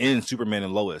decision to end Superman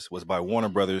and Lois was by Warner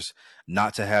Brothers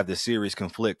not to have the series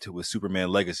conflict with Superman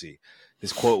Legacy.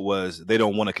 His quote was, "They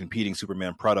don't want a competing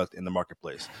Superman product in the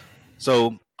marketplace."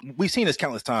 So we've seen this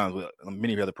countless times with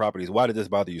many of the other properties. Why did this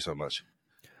bother you so much?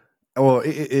 Well,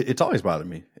 it's always bothered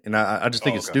me, and I just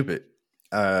think Oh, it's okay. stupid.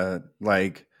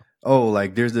 Like, oh,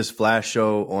 like there's this Flash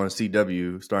show on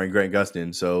CW starring Grant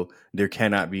Gustin, so there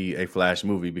cannot be a Flash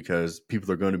movie because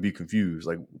people are going to be confused.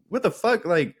 Like, what the fuck?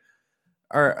 Like,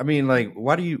 I mean, like,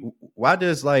 why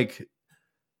does like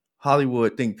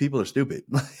Hollywood think people are stupid?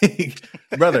 Like,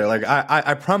 brother, like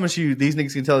I promise you, these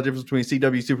niggas can tell the difference between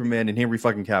CW Superman and Henry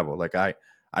fucking Cavill. Like,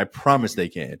 I promise they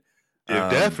can.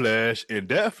 If that Flash, in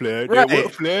that Flash, then what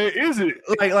Right. Flash is it?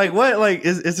 Like what? Like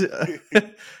is it,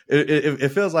 it it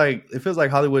feels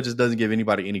like Hollywood just doesn't give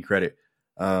anybody any credit.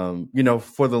 You know,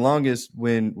 for the longest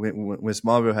when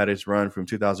Smallville had its run from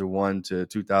 2001 to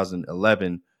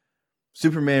 2011,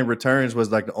 Superman Returns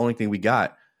was like the only thing we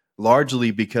got,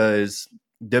 largely because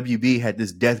WB had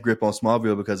this death grip on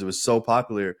Smallville because it was so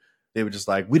popular. They were just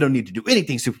like, we don't need to do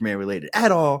anything Superman related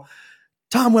at all.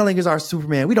 Tom Welling is our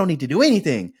Superman. We don't need to do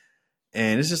anything.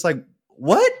 And it's just like,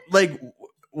 what? Like,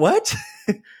 what?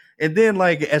 And then,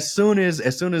 like, as soon as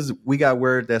we got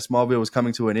word that Smallville was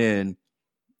coming to an end,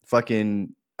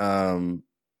 fucking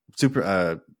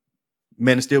super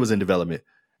Man of Steel was in development.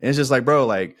 And it's just like, bro,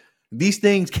 like these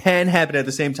things can happen at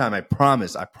the same time. I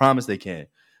promise they can.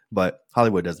 But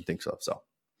Hollywood doesn't think so. So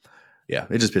yeah,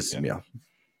 it just pisses me off.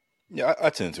 Yeah, I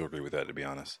tend to agree with that, to be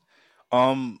honest.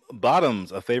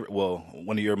 Bottoms,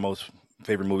 one of your most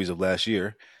favorite movies of last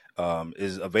year,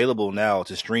 is available now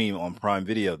to stream on Prime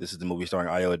Video. This is the movie starring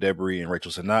Iowa Debris and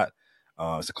Rachel Sennott.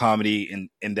 It's a comedy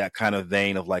in that kind of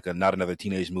vein of like a not another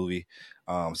teenage movie.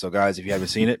 So guys, if you haven't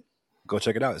seen it, go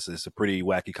check it out. It's a pretty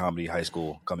wacky comedy, high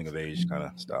school coming of age kind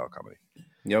of style comedy.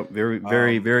 Yep,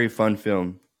 very fun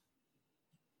film.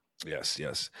 Yes,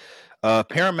 yes.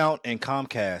 Paramount and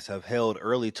Comcast have held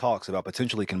early talks about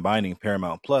potentially combining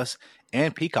Paramount Plus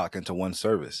and Peacock into one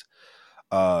service.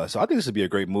 So I think this would be a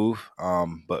great move.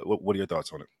 But what are your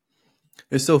thoughts on it?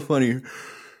 It's so funny.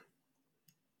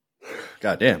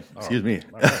 God damn. Excuse me.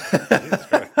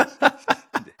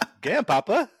 Damn,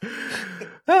 Papa.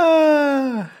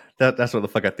 That's what the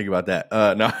fuck I think about that.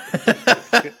 No.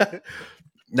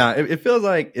 Nah, it feels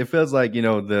like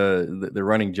the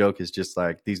running joke is just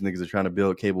like these niggas are trying to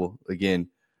build cable again.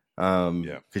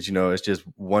 Because it's just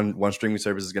one streaming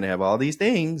service is going to have all these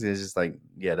things. And it's just like,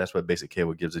 yeah, that's what basic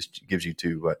cable gives you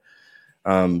too. But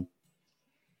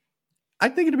I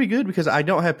think it'd be good because I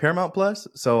don't have Paramount Plus,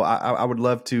 so I would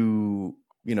love to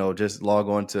just log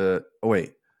on to. Oh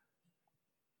wait,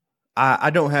 I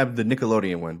don't have the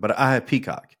Nickelodeon one, but I have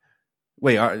Peacock.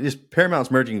 Wait, is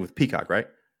Paramount's merging with Peacock, right?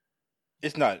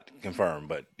 It's not confirmed,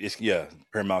 but it's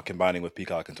Paramount combining with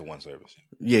Peacock into one service.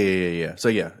 Yeah.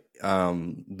 So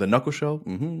the Knuckle Show,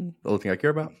 the only thing I care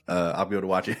about. I'll be able to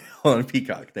watch it on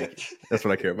Peacock. Thank you. That's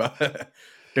what I care about.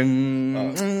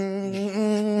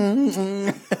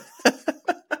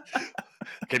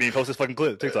 Can't even post this fucking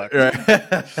clip TikTok. Right.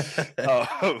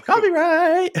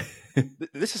 Copyright.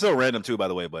 This is so random too, by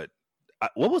the way. But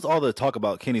what was all the talk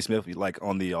about Kenny Smith like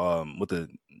on the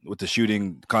with the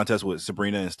shooting contest with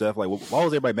Sabrina and stuff? Like, why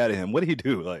was everybody mad at him? What did he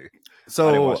do? Like, so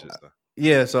I didn't watch this stuff.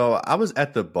 Yeah, so I was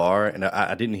at the bar and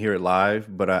I didn't hear it live,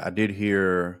 but I did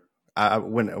hear.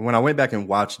 When I went back and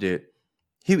watched it,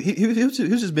 he was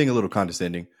just being a little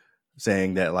condescending,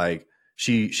 saying that like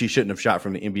she shouldn't have shot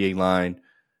from the NBA line,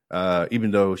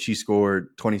 even though she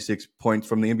scored 26 points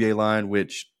from the NBA line,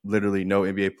 which literally no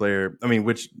NBA player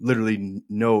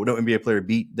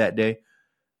beat that day.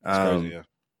 Crazy, yeah.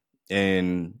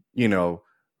 And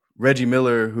Reggie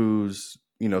Miller, whose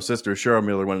sister Cheryl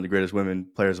Miller, one of the greatest women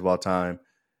players of all time,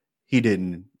 he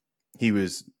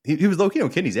was low key on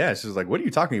Kenny's ass. He was like, "What are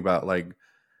you talking about? Like,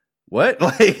 what?"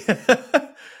 Like,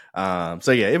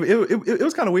 so yeah, it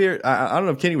was kind of weird. I don't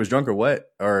know if Kenny was drunk or what,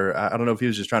 or I don't know if he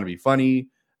was just trying to be funny.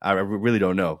 I really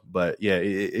don't know, but yeah,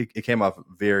 it came off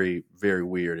very, very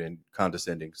weird and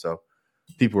condescending. So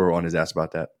people were on his ass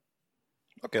about that.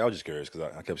 Okay, I was just curious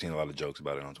because I kept seeing a lot of jokes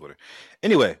about it on Twitter.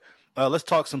 Anyway, let's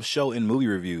talk some show and movie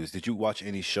reviews. Did you watch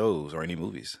any shows or any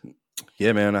movies?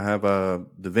 Yeah, man, I have the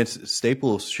Vince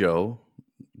Staples show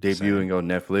debuting on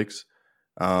Netflix.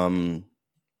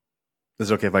 Is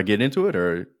it okay if I get into it,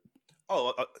 or?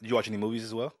 Oh, did you watch any movies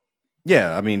as well?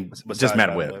 Yeah, I mean, just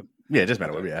Madam Web. Web. Yeah, just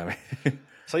Madam Web. Yeah.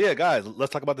 So yeah, guys,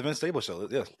 let's talk about the Vince Staples show.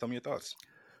 Yeah, tell me your thoughts.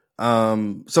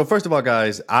 So first of all,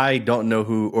 guys, I don't know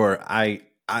who, or I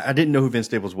didn't know who Vince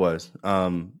Staples was.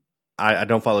 I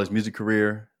don't follow his music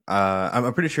career.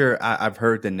 I'm pretty sure I've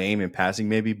heard the name in passing,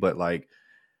 maybe, but like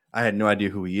I had no idea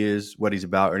who he is, what he's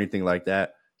about, or anything like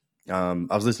that. I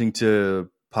was listening to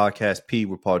Podcast P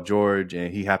with Paul George,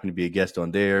 and he happened to be a guest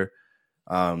on there.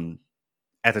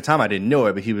 At the time, I didn't know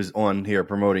it, but he was on here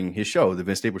promoting his show, the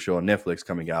Vince Staples Show on Netflix,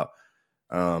 coming out.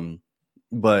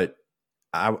 But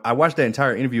I watched that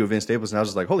entire interview with Vince Staples, and I was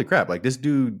just like, "Holy crap! Like this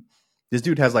dude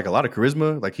has like a lot of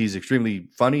charisma. Like he's extremely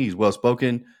funny. He's well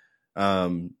spoken."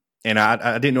 And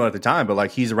I didn't know at the time, but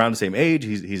like he's around the same age.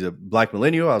 He's a black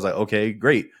millennial. I was like, okay,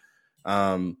 great.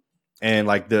 And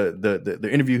like the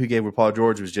interview he gave with Paul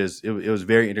George was just it was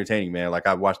very entertaining, man. Like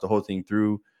I watched the whole thing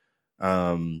through,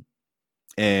 and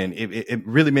it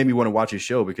really made me want to watch his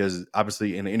show because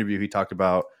obviously in the interview he talked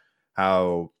about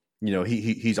how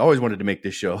he's always wanted to make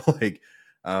this show like.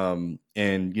 And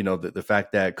the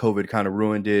fact that COVID kind of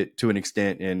ruined it to an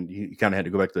extent, and he kind of had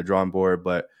to go back to the drawing board.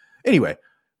 But anyway,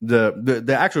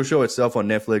 the actual show itself on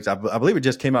Netflix, I believe it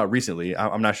just came out recently.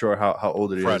 I'm not sure how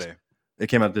old it is. Friday. It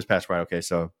came out this past Friday. Okay,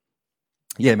 so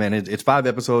yeah, man, it's 5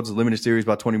 episodes, a limited series,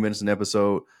 about 20 minutes an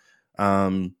episode.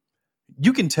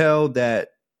 You can tell that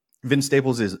Vince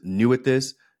Staples is new at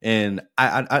this, and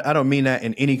I don't mean that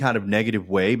in any kind of negative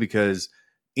way because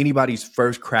anybody's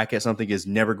first crack at something is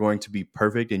never going to be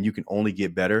perfect, and you can only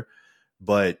get better.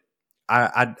 But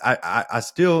I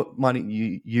still,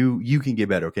 Monty, you can get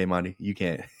better, okay, Monty? You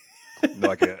can't.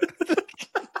 No, I can't.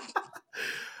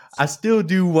 I still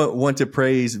do want to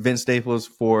praise Vince Staples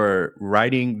for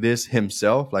writing this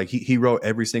himself. Like he wrote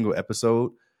every single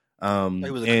episode. I thought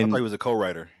he was a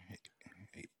co-writer.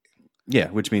 Yeah,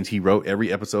 which means he wrote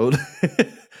every episode.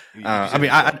 I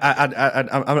mean,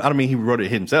 I don't mean he wrote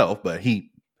it himself, but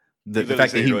the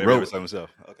fact that he wrote himself.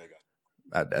 Okay,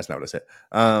 got it. That's not what I said.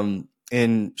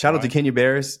 And shout out to Kenya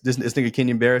Barris. This nigga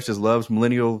Kenya Barris just loves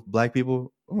millennial black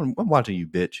people. I'm watching you,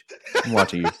 bitch. I'm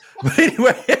watching you. But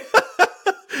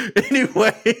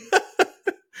anyway,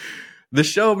 the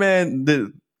show, man.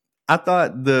 I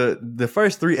thought the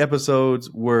first 3 episodes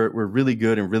were really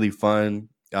good and really fun.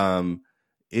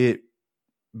 It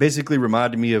basically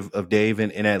reminded me of Dave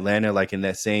in Atlanta, like in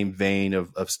that same vein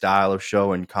of style of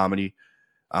show and comedy.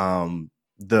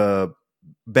 The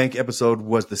bank episode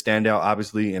was the standout,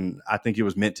 obviously, and I think it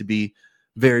was meant to be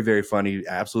very, very funny,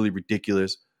 absolutely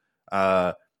ridiculous.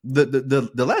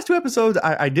 The last two episodes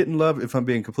I didn't love, if I'm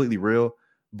being completely real,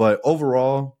 but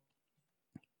overall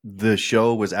the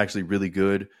show was actually really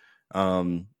good.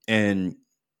 And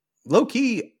low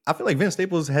key, I feel like Vince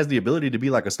Staples has the ability to be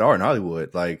like a star in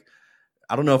Hollywood. Like,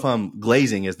 I don't know if I'm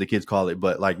glazing, as the kids call it,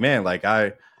 but like, man, like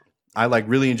I like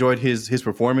really enjoyed his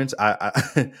performance.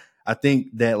 I I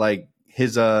think that like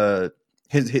his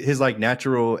like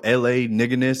natural LA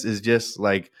nigginess is just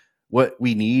like what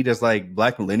we need as like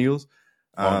Black millennials.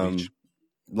 Long Beach.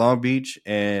 Long Beach,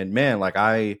 and man, like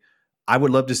I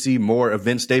would love to see more of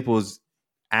Vince Staples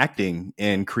acting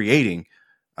and creating.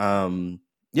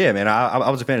 Yeah, man, I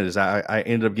was a fan of this. I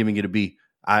ended up giving it a B.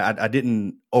 I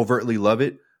didn't overtly love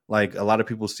it like a lot of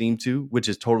people seem to, which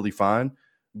is totally fine.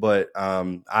 But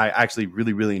I actually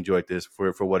really enjoyed this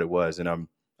for what it was, and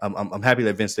I'm happy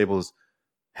that Vince Staples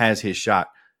has his shot,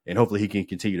 and hopefully he can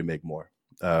continue to make more.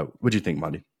 What do you think,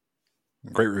 Monty?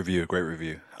 Great review. Great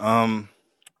review.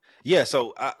 Yeah.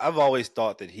 So I've always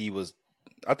thought that he was.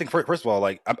 I think first of all,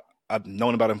 like I've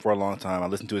known about him for a long time. I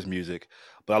listened to his music,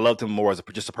 but I loved him more as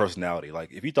just a personality.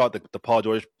 Like if you thought that the Paul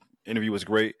George interview was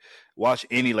great, watch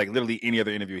literally any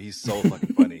other interview. He's so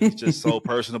fucking funny. He's just so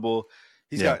personable.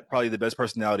 He's got probably the best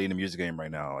personality in the music game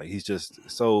right now. Like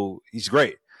he's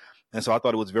great. And so I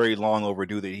thought it was very long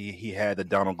overdue that he had the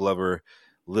Donald Glover,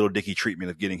 Little Dicky treatment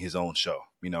of getting his own show,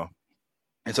 you know?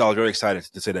 And so I was very excited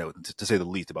to say that, to say the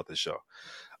least, about this show.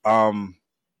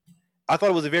 I thought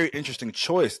it was a very interesting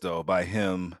choice, though, by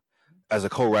him as a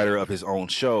co-writer of his own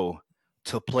show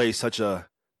to play such a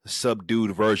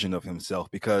subdued version of himself.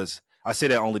 Because I say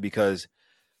that only because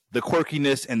the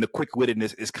quirkiness and the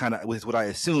quick-wittedness is what I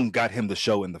assume got him the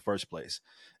show in the first place.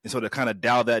 And so to kind of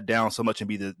dial that down so much and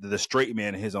be the straight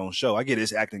man in his own show, I get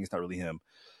his acting, it's not really him.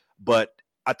 But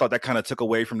I thought that kind of took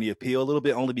away from the appeal a little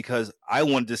bit, only because I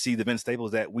wanted to see the Vince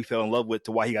Staples that we fell in love with,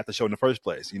 to why he got the show in the first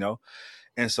place, you know?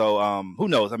 And so who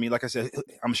knows? I mean, like I said,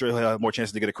 I'm sure he'll have more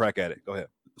chances to get a crack at it. Go ahead.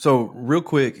 So real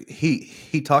quick,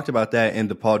 he talked about that in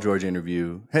the Paul George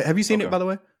interview. Have you seen it, by the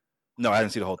way? No, I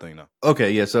didn't see the whole thing, no.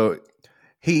 Okay, yeah. So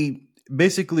he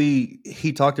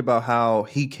talked about how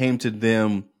he came to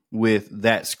them with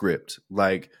that script,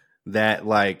 like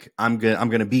I'm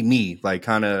gonna be me, like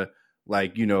kind of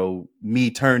like, you know, me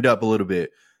turned up a little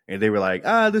bit, and they were like,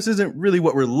 this isn't really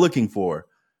what we're looking for.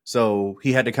 So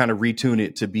he had to kind of retune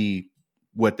it to be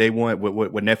what they want,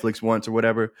 what Netflix wants or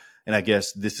whatever. And I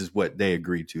guess this is what they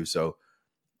agreed to. So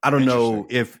I don't know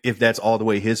if that's all the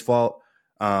way his fault.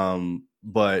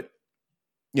 But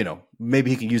you know,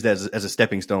 maybe he can use that as a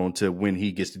stepping stone to when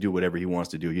he gets to do whatever he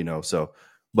wants to do, you know? So,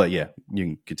 but yeah, you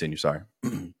can continue. Sorry.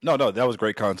 No, that was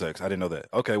great context. I didn't know that.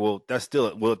 Okay. Well, if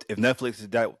Netflix is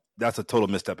that's a total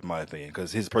misstep in my opinion,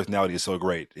 because his personality is so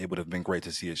great. It would have been great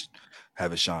to see it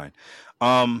have it shine.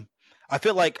 I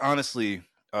feel like, honestly,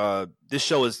 this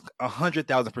show is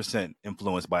 100,000%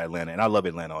 influenced by Atlanta, and I love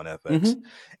Atlanta on FX. Mm-hmm.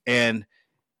 And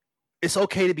it's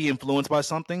okay to be influenced by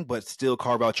something, but still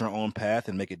carve out your own path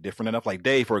and make it different enough. Like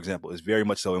Dave, for example, is very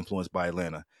much so influenced by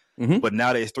Atlanta. Mm-hmm. But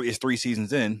now that it's three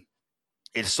seasons in,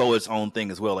 it's so its own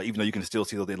thing as well. Like, even though you can still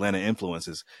see those Atlanta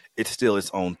influences, it's still its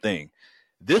own thing.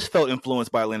 This felt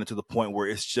influenced by Atlanta to the point where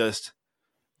it's just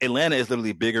Atlanta is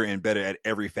literally bigger and better at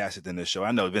every facet than this show.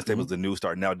 I know Vince Staples is the new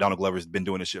star. Now Donald Glover's been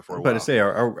doing this shit for a while. I was about to say,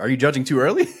 are you judging too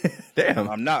early? Damn.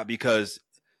 I'm not, because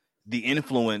the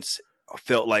influence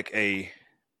felt like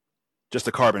just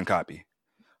a carbon copy.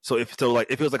 So it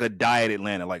feels like a diet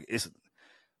Atlanta. Like, it's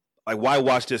like, why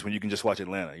watch this when you can just watch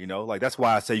Atlanta? You know, like, that's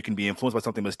why I say you can be influenced by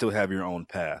something but still have your own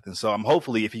path. And so I'm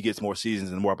hopefully, if he gets more seasons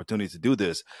and more opportunities to do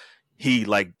this, he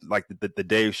like the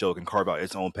Dave show can carve out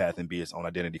its own path and be its own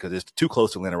identity, because it's too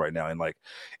close to Atlanta right now, and like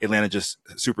Atlanta just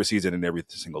supersedes it in every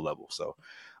single level. So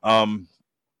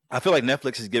I feel like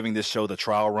Netflix is giving this show the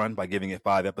trial run by giving it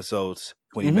 5 episodes,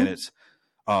 20 minutes.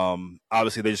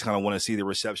 Obviously they just kind of want to see the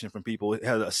reception from people. It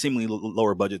has a seemingly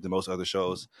lower budget than most other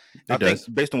shows. I think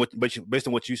based on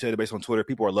what you said, based on Twitter,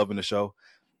 people are loving the show.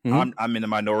 Mm-hmm. I'm in the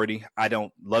minority. I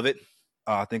don't love it.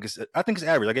 I think it's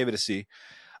average. I gave it a C.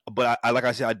 But like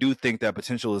I said, I do think that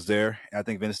potential is there. I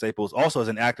think Vince Staples, also as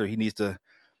an actor, he needs to.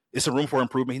 It's a room for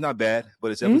improvement. He's not bad,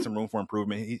 but it's definitely some room for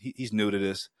improvement. He's new to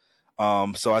this,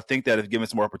 so I think that if given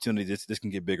some more opportunities, this can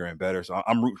get bigger and better. So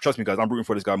trust me, guys, I'm rooting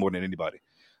for this guy more than anybody.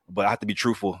 But I have to be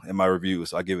truthful in my review,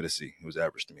 so I give it a C. It was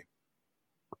average to me.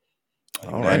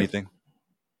 All right. Anything?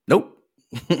 Nope.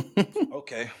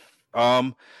 Okay.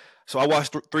 So I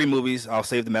watched 3 movies. I'll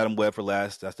save the Madam Web for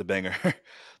last. That's the banger.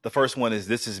 The first one is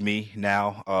This Is Me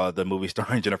Now, the movie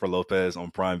starring Jennifer Lopez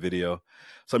on Prime Video.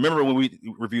 So remember when we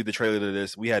reviewed the trailer to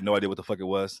this, we had no idea what the fuck it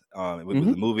was. Was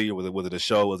it a movie, or was it a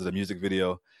show? Was it a music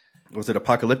video? Was it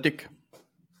apocalyptic?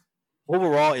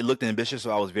 Overall, it looked ambitious,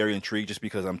 so I was very intrigued just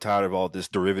because I'm tired of all this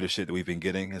derivative shit that we've been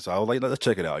getting. And so I was like, let's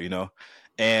check it out, you know?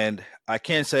 And I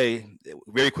can say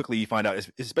very quickly, you find out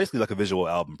it's basically like a visual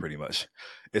album, pretty much.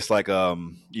 It's like,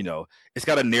 you know, it's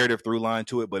got a narrative through line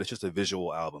to it, but it's just a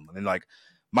visual album. And like,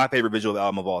 my favorite visual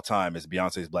album of all time is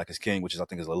Beyonce's Black is King, which is, I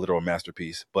think, is a literal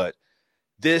masterpiece. But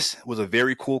this was a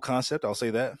very cool concept, I'll say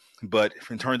that. But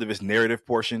in terms of its narrative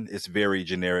portion, it's very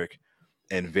generic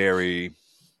and very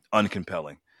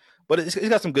uncompelling. But it's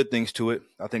got some good things to it.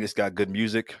 I think it's got good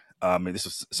music. And this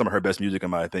is some of her best music, in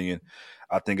my opinion.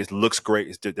 I think it looks great.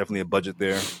 It's definitely a budget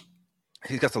there.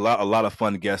 He's got a lot of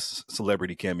fun guest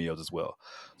celebrity cameos as well.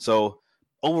 So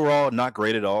overall, not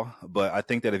great at all. But I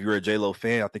think that if you're a J Lo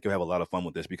fan, I think you'll have a lot of fun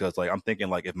with this because, like, I'm thinking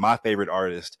like if my favorite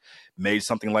artist made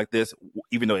something like this,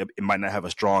 even though it might not have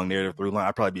a strong narrative through line,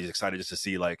 I'd probably be excited just to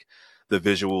see like the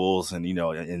visuals and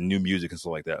and new music and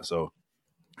stuff like that. So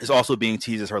it's also being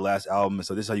teased as her last album, and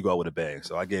so this is how you go out with a bang.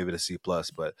 So I gave it a C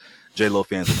plus, but J Lo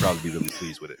fans will probably be really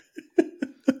pleased with it.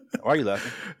 Why are you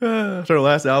laughing? Her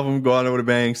last album, go out with a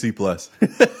bang, C plus.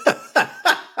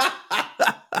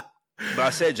 But I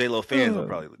said J Lo fans will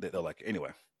probably they'll like it. Anyway.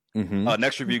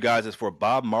 Next review, guys, is for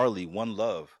Bob Marley, One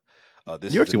Love.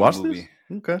 This you actually watched movie.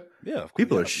 This? Okay. Yeah.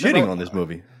 People are shitting on this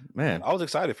movie. Man, I was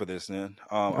excited for this, man.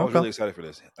 I was really excited for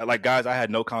this. Like, guys, I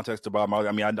had no context to Bob Marley.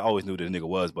 I mean, I always knew who the nigga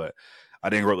was, but I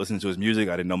didn't grow up listening to his music.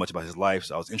 I didn't know much about his life,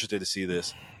 so I was interested to see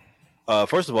this.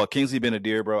 First of all, Kingsley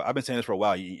Ben-Adir, bro. I've been saying this for a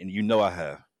while, and you know I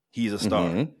have. He's a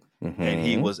star, and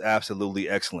he was absolutely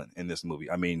excellent in this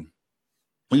movie. I mean,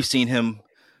 we've seen him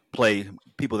play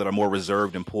people that are more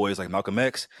reserved and poised, like Malcolm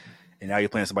X, and now you're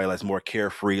playing somebody that's more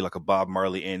carefree, like a Bob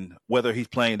Marley. And whether he's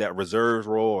playing that reserved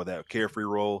role or that carefree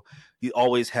role, he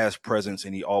always has presence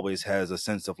and he always has a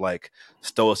sense of like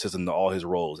stoicism to all his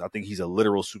roles. I think he's a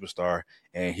literal superstar,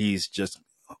 and he's just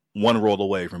one role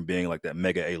away from being like that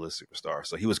mega A-list superstar.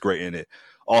 So he was great in it.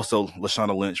 Also,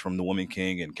 Lashana Lynch from The Woman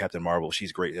King and Captain Marvel,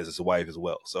 she's great as his wife as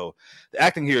well. So the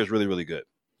acting here is really, really good.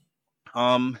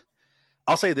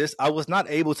 I'll say this: I was not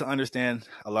able to understand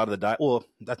a lot of the well,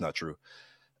 that's not true.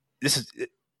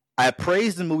 I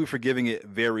praised the movie for giving it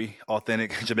very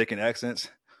authentic Jamaican accents,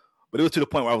 but it was to the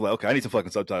point where I was like, okay, I need some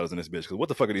fucking subtitles in this bitch because what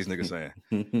the fuck are these niggas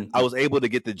saying? I was able to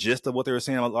get the gist of what they were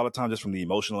saying a lot of times just from the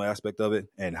emotional aspect of it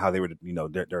and how they were,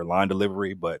 their line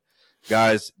delivery. But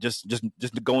guys, just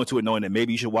to go into it knowing that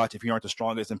maybe you should watch if you aren't the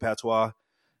strongest in patois.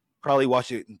 Probably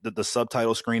watch it the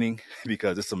subtitle screening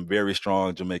because there's some very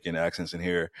strong Jamaican accents in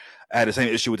here. I had the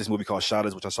same issue with this movie called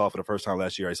Shadas, which I saw for the first time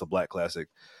last year. It's a black classic.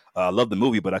 I love the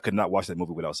movie, but I could not watch that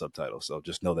movie without subtitles. So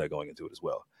just know that going into it as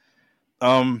well.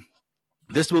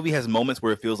 This movie has moments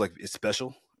where it feels like it's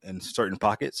special in certain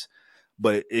pockets,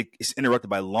 but it's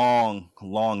interrupted by long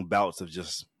bouts of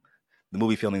just the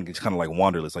movie feeling it's kind of like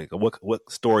wanderless. Like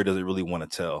what story does it really want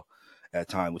to tell at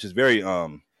time, which is very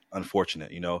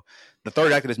unfortunate. The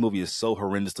third act of this movie is so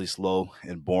horrendously slow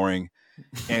and boring,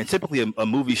 and typically a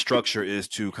movie structure is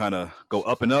to kind of go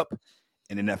up and up,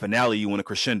 and in that finale you want a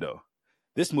crescendo.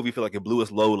 This movie feel like it blew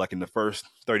its load like in the first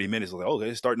 30 minutes. Like, okay,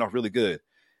 it's starting off really good,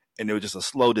 and it was just a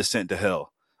slow descent to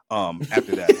hell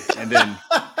after that.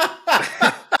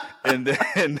 and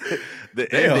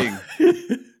then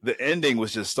the ending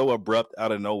was just so abrupt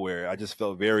out of nowhere. I just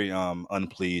felt very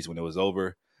unpleased when it was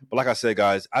over. But like I said,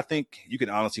 guys, I think you can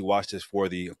honestly watch this for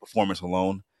the performance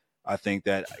alone. I think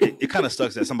that it kind of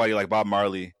sucks that somebody like Bob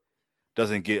Marley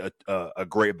doesn't get a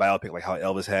great biopic like how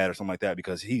Elvis had or something like that,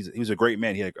 because he was a great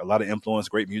man. He had a lot of influence,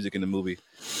 great music in the movie.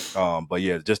 But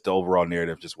yeah, just the overall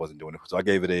narrative just wasn't doing it. So I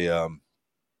gave it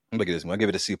look at this one. I gave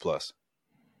it a C plus.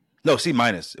 No, C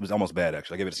minus. It was almost bad,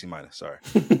 actually. I gave it a C minus. Sorry.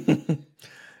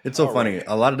 It's so funny. Right.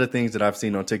 A lot of the things that I've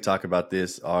seen on TikTok about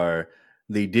this are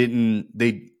they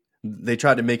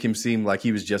tried to make him seem like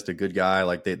he was just a good guy.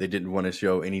 Like they didn't want to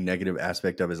show any negative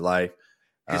aspect of his life.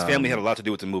 His family had a lot to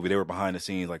do with the movie. They were behind the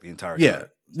scenes like the entire time.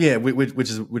 Yeah. Which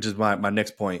is my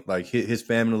next point. Like his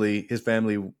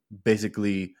family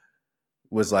basically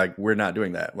was like, we're not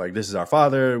doing that. Like, this is our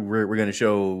father. We're going to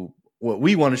show what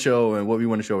we want to show, and what we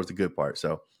want to show is the good part.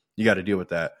 So you got to deal with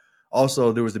that.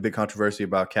 Also, there was a big controversy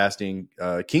about casting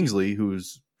Kingsley,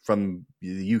 who's from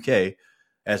the UK,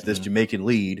 as this Jamaican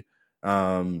lead.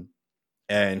 And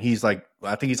he's like,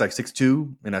 I think he's like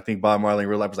 6'2", and I think Bob Marley in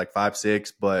real life was like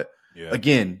 5'6". But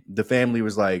again, the family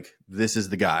was like, this is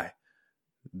the guy.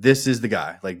 This is the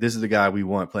guy. Like, this is the guy we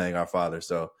want playing our father.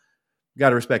 So you got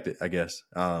to respect it, I guess.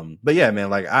 But yeah, man,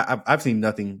 like I've seen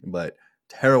nothing but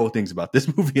terrible things about this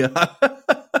movie.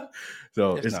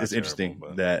 So it's interesting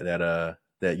that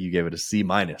you gave it a C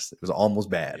minus. It was almost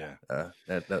bad. Yeah.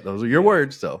 Those are your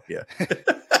words. So yeah.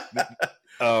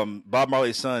 Bob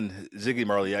Marley's son, Ziggy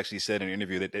Marley, actually said in an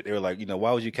interview that they were like,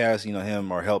 why would you cast,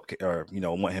 him or help or,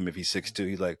 want him if he's 6'2"?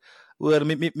 He's like, well,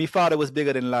 me father was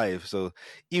bigger than life. So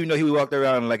even though he walked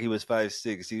around like he was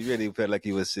 5'6", he really felt like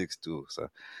he was 6'2". So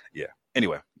yeah.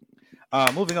 Anyway,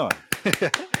 moving on.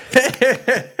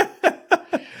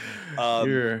 Oh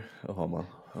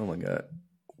my God.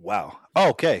 Wow.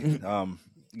 Okay.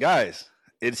 Guys,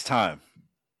 it's time.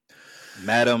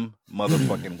 Madam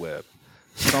Motherfucking Web.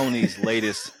 Sony's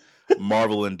latest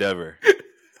Marvel endeavor.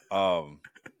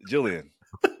 Jillian,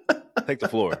 take the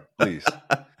floor, please.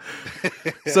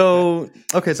 So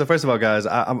first of all, guys,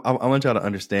 I want y'all to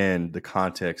understand the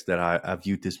context that I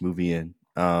viewed this movie in.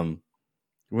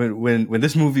 When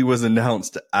this movie was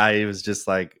announced, I was just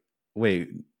like, wait,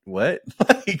 what?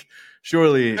 Like,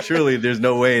 surely there's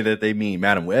no way that they mean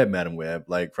Madam Web,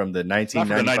 like from the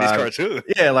 1995 90s cartoon.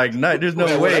 Yeah, like there's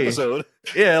no way. Episode.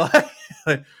 Yeah,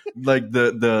 like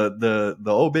the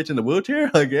old bitch in the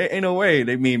wheelchair. Like, ain't no way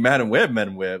they mean Madam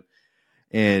Web.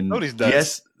 And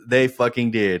yes, they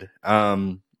fucking did.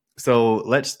 So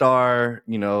let's star,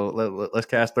 let's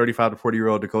cast 35 to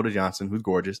 40-year-old Dakota Johnson, who's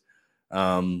gorgeous.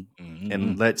 And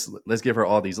let's give her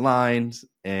all these lines,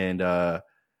 and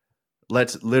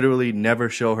let's literally never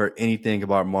show her anything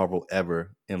about Marvel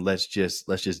ever, and let's just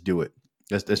do it.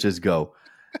 Let's just go.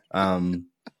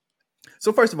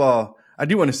 So first of all, I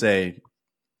do want to say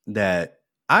that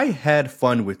I had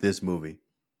fun with this movie.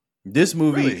 This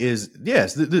movie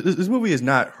this movie is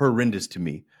not horrendous to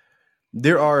me.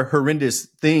 There are horrendous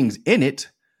things in it,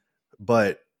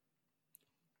 but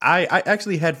I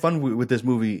actually had fun with this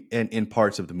movie and in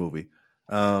parts of the movie.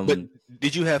 But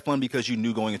did you have fun because you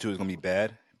knew going into it was going to be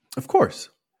bad? Of course.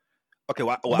 Okay,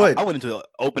 well, I went into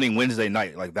opening Wednesday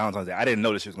night, like Valentine's Day. I didn't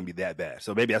notice it was going to be that bad,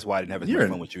 so maybe that's why I didn't have as much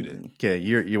fun with you did. Okay,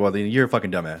 you're a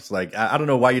fucking dumbass. Like, I don't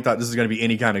know why you thought this was going to be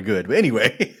any kind of good, but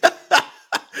anyway,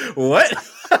 what?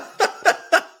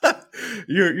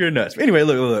 You're nuts. But anyway,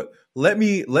 look. Let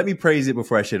me praise it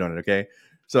before I shit on it. Okay,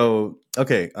 so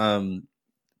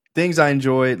things I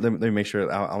enjoyed. Let me make sure.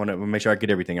 I want to make sure I get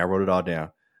everything. I wrote it all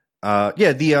down. The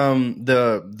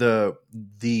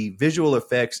visual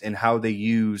effects and how they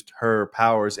used her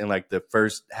powers in like the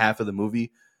first half of the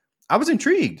movie, I was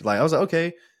intrigued. Like, I was like,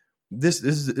 okay, this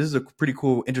is a pretty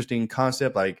cool, interesting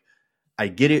concept. Like, I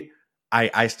get it.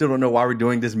 I still don't know why we're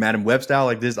doing this Madam Web style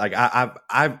like this. Like,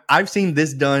 I've seen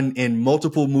this done in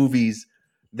multiple movies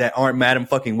that aren't Madam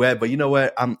fucking Web, but you know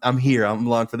what? I'm here. I'm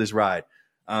along for this ride.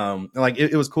 Like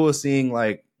it was cool seeing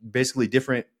like basically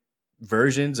different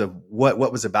versions of what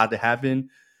was about to happen.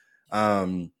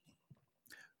 One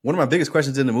of my biggest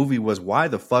questions in the movie was, why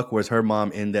the fuck was her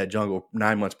mom in that jungle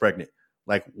 9 months pregnant?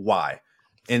 Like, why?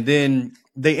 And then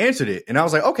they answered it, and I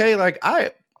was like, okay, like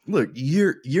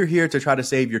you're here to try to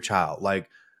save your child. Like,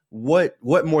 what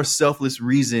more selfless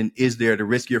reason is there to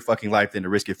risk your fucking life than to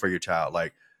risk it for your child?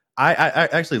 Like, I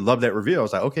actually love that reveal. I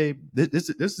was like, okay, this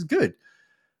is good.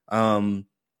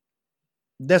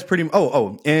 That's pretty.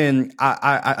 And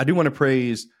I do want to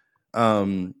praise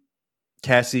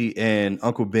Cassie and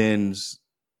Uncle Ben's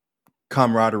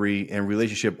camaraderie and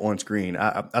relationship on screen.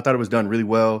 I thought it was done really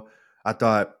well. I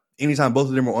thought anytime both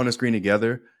of them were on the screen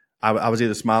together, I was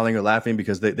either smiling or laughing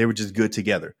because they were just good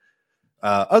together.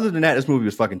 Other than that, this movie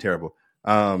was fucking terrible.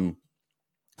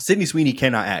 Sydney Sweeney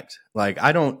cannot act. Like,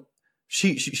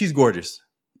 she's gorgeous.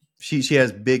 She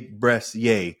has big breasts,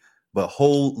 yay. But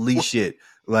holy shit.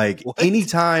 Like,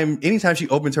 anytime she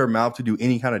opens her mouth to do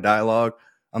any kind of dialogue,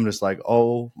 I'm just like,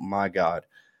 oh my God.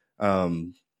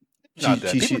 People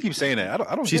keep saying that.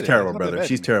 I don't. She's terrible, brother.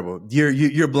 She's terrible.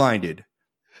 You're blinded.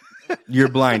 You're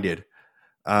blinded.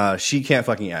 She can't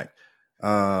fucking act.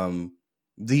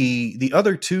 The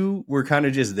other two were kind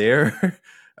of just there.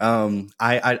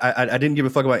 I didn't give a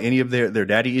fuck about any of their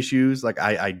daddy issues. Like,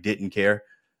 I didn't care.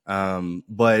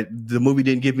 But the movie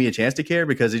didn't give me a chance to care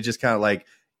because it just kind of like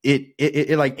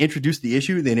it like introduced the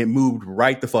issue, then it moved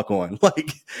right the fuck on.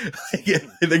 Like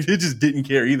it just didn't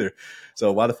care either.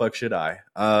 So why the fuck should I?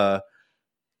 My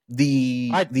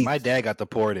dad got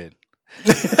deported.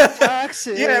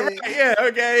 Toxic. Yeah, right, yeah,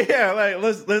 okay, yeah. Like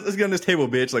let's get on this table,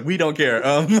 bitch. Like, we don't care.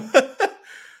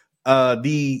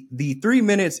 The 3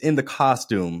 minutes in the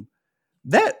costume,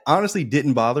 that honestly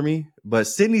didn't bother me, but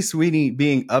Sydney Sweeney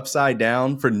being upside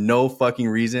down for no fucking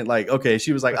reason. Like, okay,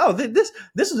 she was like, oh, this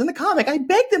was in the comic. I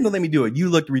begged them to let me do it. You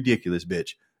looked ridiculous,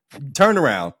 bitch. Turn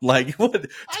around. Like, what?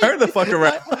 Turn the fuck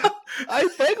around. I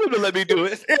begged them to let me do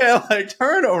it. Yeah, like,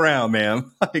 turn around,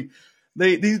 man. Like,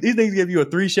 these things give you a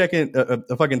 3 second,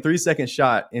 a fucking 3 second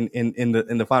shot in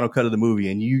the final cut of the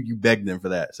movie, and you begged them for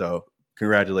that. So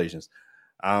congratulations.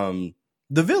 The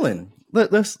villain.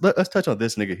 Let's touch on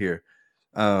this nigga here.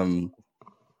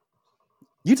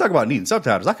 You talk about needing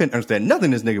subtitles. I couldn't understand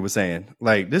nothing this nigga was saying.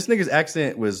 Like, this nigga's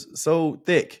accent was so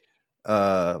thick.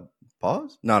 Pause?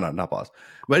 No, not pause.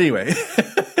 But anyway.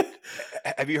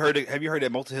 Have you heard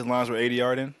that most of his lines were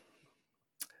ADR'd in?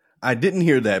 I didn't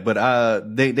hear that,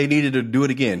 but they needed to do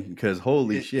it again because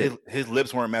holy shit. His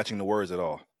lips weren't matching the words at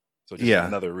all. So just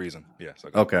another reason. Yes.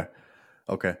 Okay.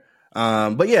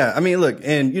 But yeah, I mean, look,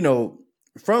 and you know,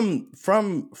 from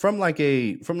like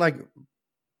a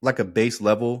base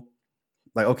level,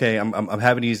 like, okay, I'm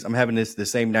having this the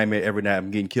same nightmare every night.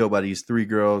 I'm getting killed by these 3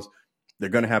 girls. They're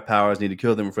gonna have powers. Need to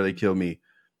kill them before they kill me.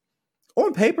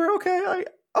 On paper,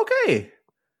 okay.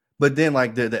 But then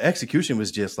like the execution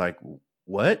was just like,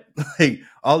 what? Like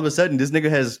all of a sudden, this nigga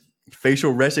has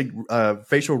facial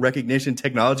recognition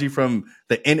technology from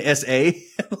the NSA.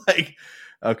 Like,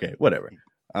 okay, whatever.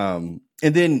 And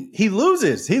then he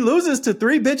loses to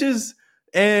 3 bitches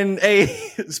and a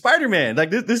Spider-Man.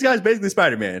 Like this guy's basically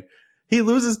Spider-Man. He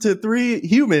loses to 3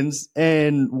 humans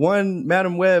and 1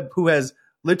 Madam Web who has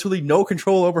literally no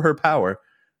control over her power.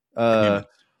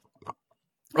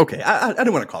 Okay, I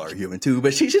didn't want to call her human too,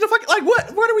 but she's a fucking, like,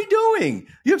 what are we doing?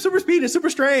 You have super speed and super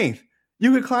strength.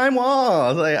 You can climb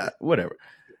walls, like whatever.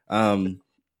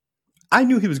 I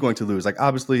knew he was going to lose. Like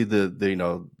obviously the you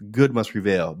know, good must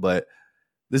prevail, but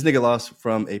this nigga lost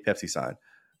from a Pepsi sign.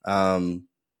 Pepsi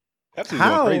was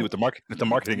going crazy with the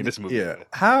marketing in this movie. Yeah.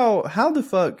 How the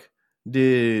fuck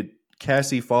did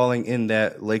Cassie falling in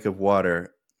that lake of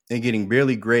water and getting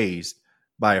barely grazed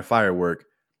by a firework?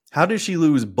 How did she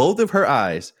lose both of her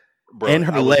eyes and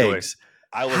her legs?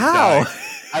 Dying.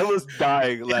 I was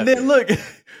dying laughing. And then look,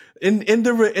 in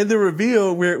the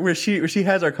reveal where she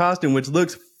has her costume, which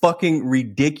looks fucking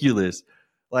ridiculous.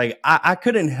 Like I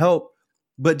couldn't help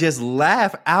but just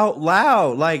laugh out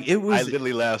loud. Like it was. I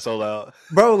literally laughed so loud,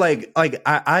 bro. Like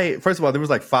I first of all, there was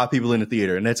like 5 people in the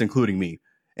theater, and that's including me.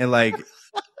 And like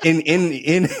in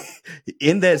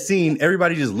that scene,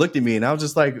 everybody just looked at me, and I was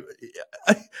just like,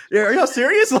 "Are y'all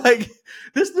serious? Like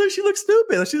she looks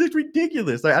stupid. Like, she looks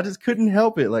ridiculous. Like I just couldn't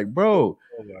help it. Like, bro,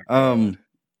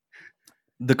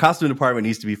 the costume department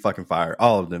needs to be fucking fired.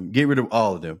 All of them. Get rid of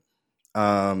all of them.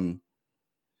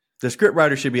 The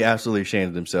scriptwriters should be absolutely ashamed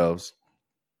of themselves.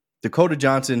 Dakota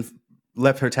Johnson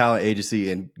left her talent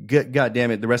agency, and God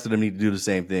damn it, the rest of them need to do the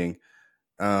same thing.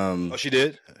 She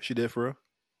did for real.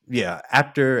 Yeah,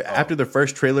 after the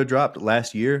first trailer dropped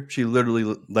last year, she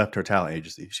literally left her talent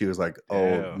agency. She was like,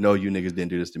 "Oh no, you niggas didn't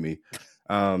do this to me."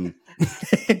 And,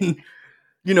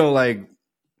 you know, like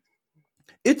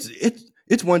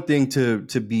it's one thing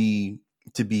to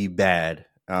be bad,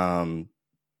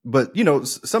 but you know,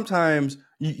 sometimes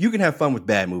you can have fun with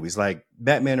bad movies, like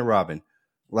Batman and Robin.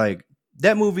 Like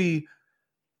that movie,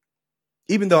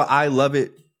 even though I love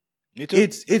it, me too.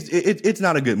 It's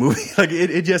not a good movie. Like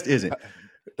it just isn't.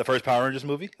 The first Power Rangers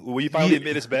movie? Will you finally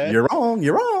admit it's bad? You're wrong.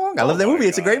 I love that movie. God.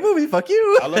 It's a great movie. Fuck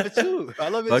you. I love it too.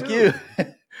 Fuck you.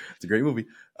 It's a great movie.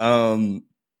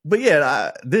 But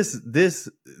yeah, this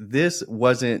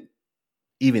wasn't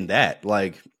even that.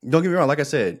 Like, don't get me wrong. Like I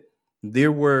said,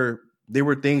 there were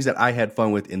things that I had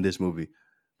fun with in this movie,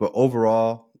 but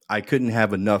overall, I couldn't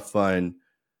have enough fun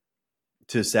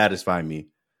to satisfy me.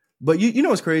 But you know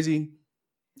what's crazy?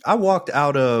 I walked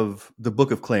out of the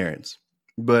Book of Clarence,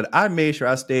 but I made sure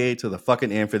I stayed to the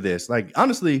fucking end for this. Like,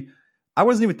 honestly, I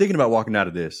wasn't even thinking about walking out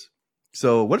of this.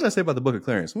 So what did I say about the Book of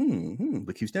Clarence?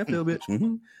 The Q Stanfield, bitch.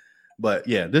 Mm-hmm. But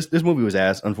yeah, this movie was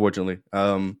ass, unfortunately.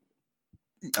 I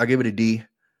give it a D.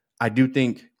 I do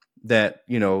think that,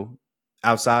 you know,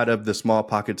 outside of the small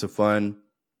pockets of fun,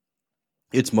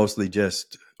 it's mostly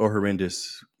just a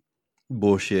horrendous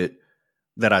bullshit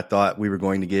that I thought we were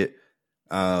going to get.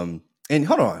 And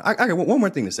hold on, I got one more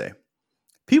thing to say.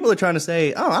 People are trying to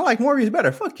say, "Oh, I like Morbius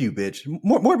better." Fuck you, bitch.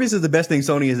 Morbius is the best thing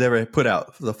Sony has ever put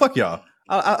out. So fuck y'all.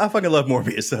 I fucking love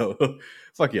Morbius, so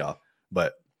fuck y'all.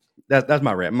 But that's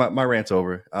my rant. My rant's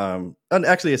over. And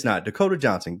actually, it's not. Dakota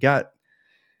Johnson got.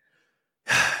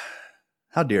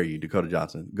 How dare you, Dakota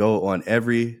Johnson, go on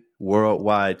every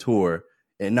worldwide tour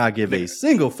and not give a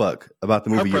single fuck about the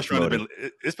movie you're promoting?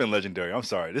 It's been legendary. I'm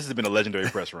sorry. This has been a legendary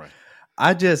press run.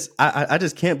 I just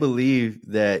can't believe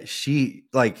that she,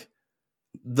 like,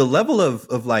 the level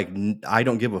of like, I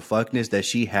don't give a fuckness that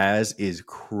she has is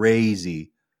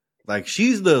crazy. Like,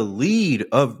 she's the lead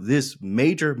of this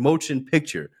major motion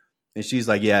picture. And she's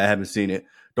like, yeah, I haven't seen it.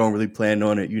 Don't really plan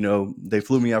on it. You know, they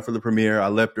flew me out for the premiere. I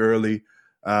left early.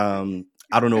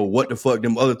 I don't know what the fuck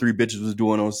them other 3 bitches was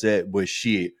doing on set, but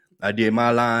shit, I did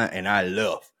my line and I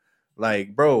left.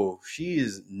 Like, bro, she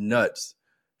is nuts.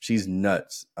 She's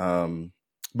nuts.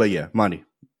 But yeah, Monty,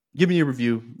 give me your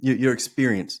review, your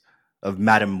experience of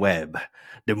Madam Web,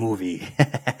 the movie.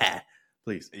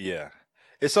 Please. Yeah,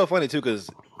 it's so funny too because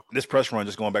this press run,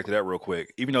 just going back to that real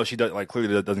quick, even though she does like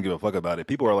clearly doesn't give a fuck about it,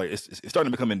 people are like, it's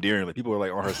starting to become endearing. Like people are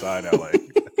like on her side now. Like,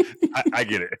 I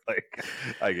get it. Like,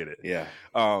 I get it. Yeah.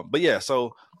 But yeah,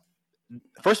 so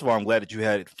first of all, I'm glad that you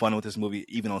had fun with this movie,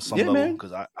 even on some level,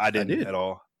 because I didn't at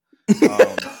all.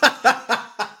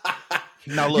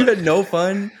 Now look, you had no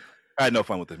fun. I had no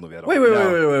fun with this movie at all. Wait.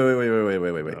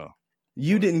 No.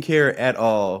 You didn't care at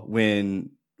all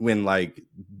when like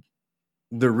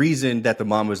the reason that the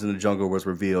mom was in the jungle was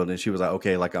revealed, and she was like,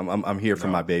 "Okay, like I'm here for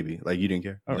my baby." Like you didn't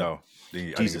care. All right. No, I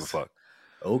didn't give a fuck.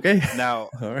 Okay. Now,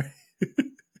 all right.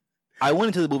 I went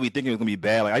into the movie thinking it was gonna be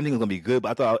bad. Like I didn't think it was gonna be good, but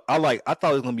I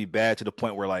thought it was gonna be bad to the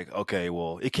point where like, okay,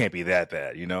 well, it can't be that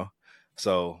bad, you know.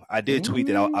 So I did tweet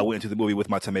that I went into the movie with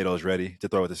my tomatoes ready to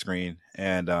throw at the screen,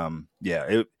 and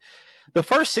the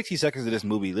first 60 seconds of this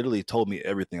movie literally told me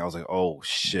everything. I was like, oh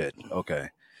shit, okay.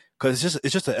 Because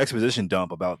it's just an exposition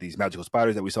dump about these magical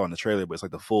spiders that we saw in the trailer, but it's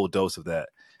like the full dose of that.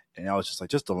 And I was just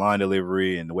like, just the line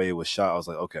delivery and the way it was shot. I was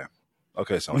like, okay,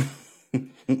 Sony,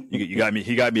 you got me.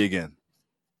 He got me again.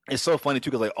 It's so funny too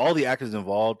because like all the actors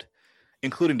involved,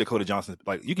 including Dakota Johnson,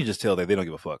 like you can just tell that they don't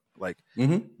give a fuck. Like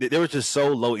they were just so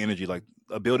low energy. Like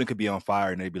a building could be on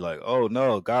fire and they'd be like, "Oh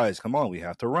no, guys, come on, we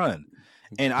have to run."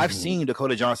 And I've seen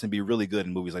Dakota Johnson be really good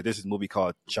in movies. Like this is a movie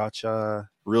called Cha Cha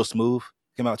Real Smooth.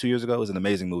 Came out 2 years ago. It was an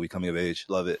amazing movie, coming of age.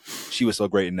 Love it. She was so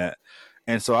great in that.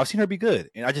 And so I've seen her be good.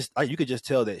 And you could just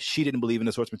tell that she didn't believe in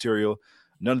the source material.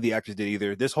 None of the actors did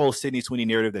either. This whole Sydney Sweeney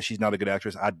narrative that she's not a good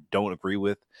actress, I don't agree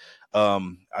with. I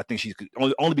think she's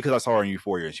only because I saw her in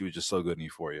Euphoria and she was just so good in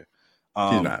Euphoria.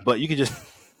 She's not. But you could just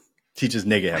she's just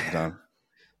naked half the time.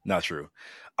 Not true.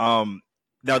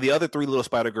 Now the other three little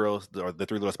spider girls, or the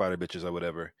three little spider bitches, or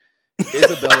whatever,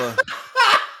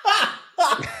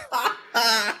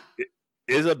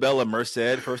 Isabella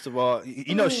Merced. First of all,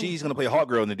 you know she's gonna play Hawk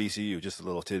Girl in the DCU. Just a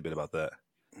little tidbit about that.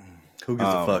 Who gives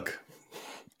a fuck?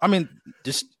 I mean,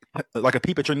 just like a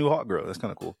peep at your new Hawk Girl. That's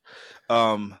kind of cool.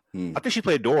 I think she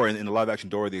played Dora in the live action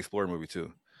Dora the Explorer movie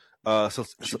too. So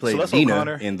she played Celeste Dina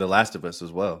O'Connor in The Last of Us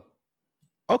as well.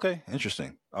 Okay,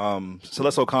 interesting.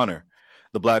 Celeste O'Connor,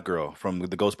 the black girl from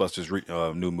the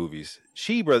Ghostbusters new movies.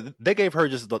 They gave her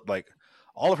just like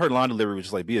all of her line delivery was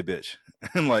just like, be a bitch.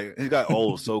 And like it got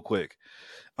old so quick.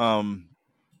 Yeah,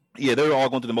 they were all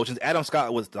going through the motions. Adam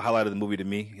Scott was the highlight of the movie to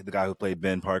me, the guy who played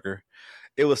Ben Parker.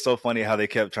 It was so funny how they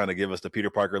kept trying to give us the Peter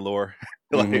Parker lore.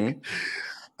 Like,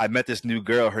 I met this new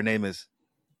girl. Her name is.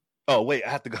 Oh wait, I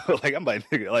have to go. Like I'm like,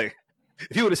 nigga, like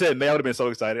if you would have said May, I would have been so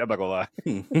excited. I'm not gonna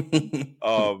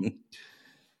lie.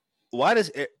 Why does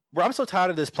it? Bro, I'm so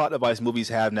tired of this plot device movies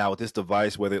have now with this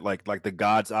device, whether like the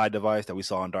God's Eye device that we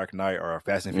saw in Dark Knight or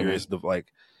Fast and Furious, like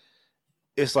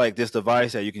it's like this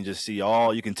device that you can just see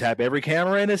you can tap every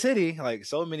camera in the city. Like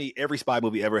every spy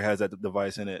movie ever has that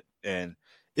device in it, and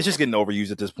it's just getting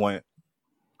overused at this point.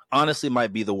 Honestly,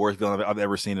 might be the worst villain I've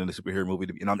ever seen in a superhero movie.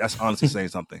 And that's honestly saying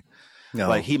something. No.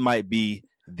 Like he might be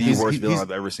the worst villain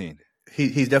I've ever seen.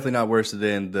 He's definitely not worse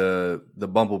than the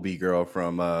Bumblebee girl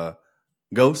from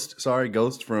Ghost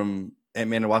from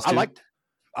Ant-Man and Wasp. I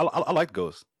liked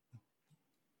Ghost.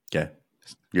 Okay,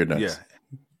 you're nuts. Yeah,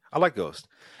 I like Ghost.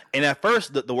 And at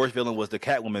first, the worst villain was the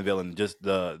Catwoman villain, just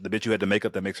the bitch who had the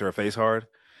makeup that makes her face hard.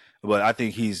 But I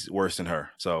think he's worse than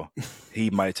her, so he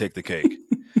might take the cake.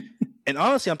 And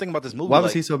honestly, I'm thinking about this movie. Why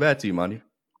was he so bad to you, Monty?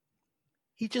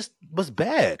 He just was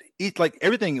bad. It's like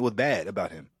everything was bad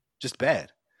about him, just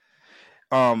bad.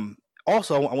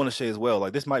 Also, I want to say as well,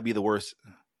 like this might be the worst.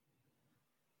 I'm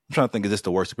trying to think, is this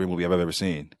the worst superhero movie I've ever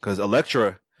seen? Because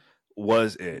Elektra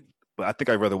was it, but I think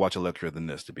I'd rather watch Elektra than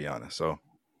this, to be honest. So,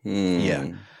 yeah.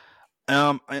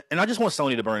 And I just want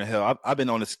Sony to burn in hell. I've been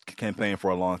on this campaign for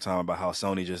a long time about how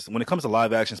Sony just, when it comes to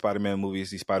live action Spider-Man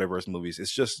movies, these Spider-Verse movies,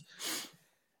 it's just,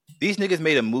 these niggas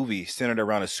made a movie centered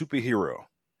around a superhero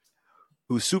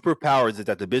whose superpowers is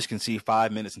that the bitch can see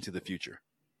 5 minutes into the future.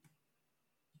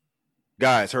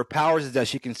 Guys, her powers is that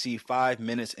she can see 5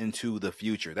 minutes into the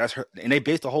future. That's her, and they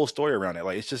based the whole story around it.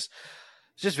 Like it's just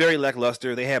very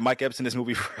lackluster. They had Mike Epps in this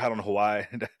movie for I don't know why,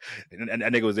 and that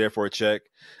nigga was there for a check.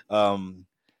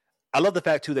 I love the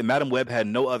fact too that Madam Web had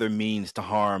no other means to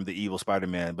harm the evil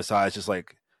Spider-Man besides just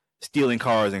like stealing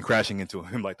cars and crashing into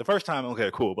him. Like the first time, okay,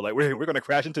 cool, but like we're gonna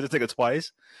crash into this nigga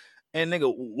twice. And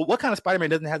nigga, what kind of Spider-Man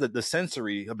doesn't have the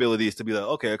sensory abilities to be like,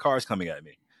 okay, a car's coming at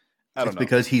me? I don't know.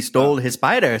 Because he stole his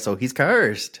spider, so he's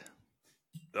cursed.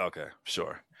 Okay,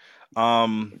 sure.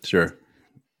 Sure.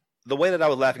 The way that I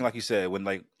was laughing, like you said, when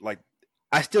like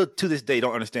I still to this day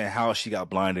don't understand how she got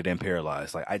blinded and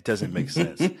paralyzed. Like, it doesn't make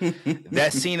sense.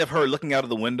 That scene of her looking out of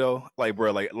the window, like,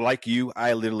 bro, like you,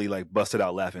 I literally like busted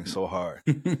out laughing so hard.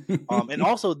 And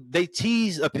also they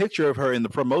tease a picture of her in the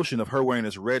promotion of her wearing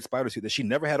this red spider suit that she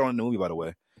never had on in the movie, by the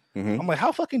way. I'm like,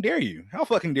 how fucking dare you? How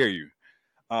fucking dare you?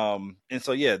 And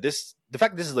so yeah, the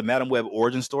fact that this is a Madam Web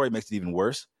origin story makes it even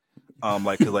worse.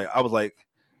 Like, cause like I was like,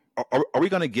 are we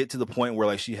gonna get to the point where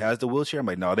like she has the wheelchair? I'm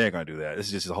like, no, they ain't gonna do that. This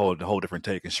is just a whole different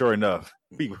take. And sure enough,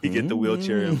 we get the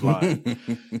wheelchair and blind.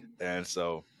 And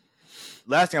so,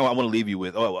 last thing I want to leave you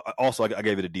with. Oh, also I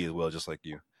gave it a D as well, just like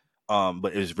you.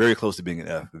 But it was very close to being an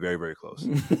F. Very, very close.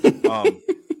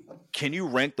 Can you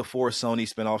rank the 4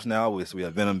 Sony spinoffs now? So we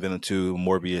have Venom, Venom 2,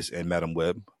 Morbius, and Madam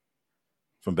Web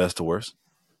from best to worst.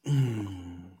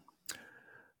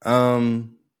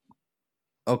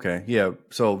 Okay, yeah.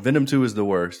 So Venom 2 is the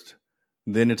worst.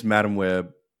 Then it's Madam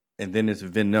Web, and then it's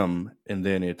Venom, and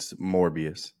then it's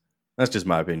Morbius. That's just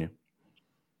my opinion.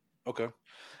 Okay.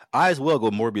 I as well go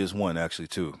Morbius 1 actually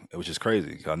too, which is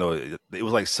crazy. I know it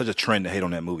was like such a trend to hate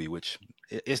on that movie, which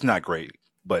it's not great,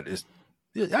 but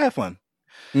I had fun.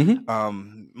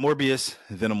 Morbius,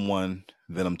 Venom 1,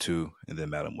 Venom 2, and then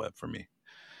Madam Web for me.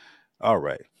 All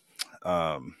right.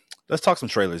 Let's talk some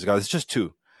trailers, guys. It's just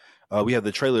 2. We have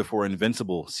the trailer for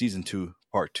Invincible Season 2,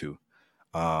 Part 2.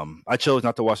 I chose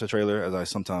not to watch the trailer, as I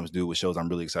sometimes do with shows I'm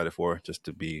really excited for, just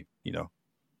to be,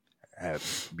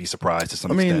 be surprised to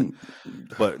some extent.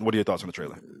 But what are your thoughts on the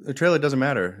trailer? The trailer doesn't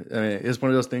matter. I mean, it's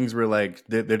one of those things where like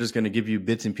they're just going to give you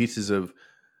bits and pieces of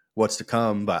what's to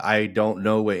come, but I don't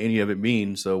know what any of it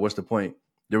means. So what's the point?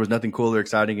 There was nothing cool or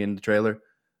exciting in the trailer.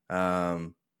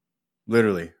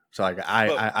 Literally. So like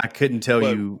I couldn't tell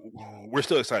you. We're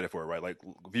still excited for it, right? Like,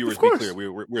 viewers, be clear,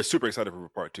 we're super excited for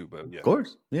Part 2. But yeah, of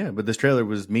course, yeah. But this trailer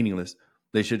was meaningless.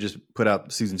 They should just put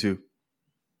out Season 2.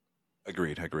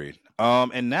 Agreed.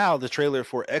 And now the trailer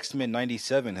for X-Men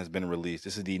 97 has been released.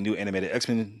 This is the new animated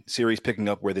X-Men series, picking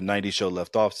up where the 90s show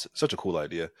left off. Such a cool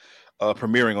idea.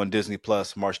 Premiering on Disney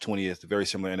Plus March 20th. Very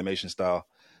similar animation style.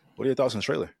 What are your thoughts on the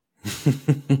trailer?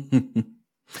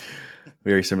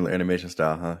 Very similar animation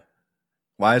style, huh?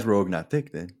 Why is Rogue not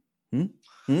thick then?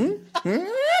 No. Right.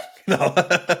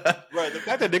 The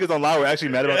fact that niggas online were actually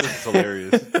mad about this is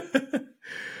hilarious.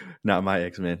 Not my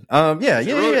X-Men. Yeah.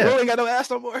 Rogue ain't got no ass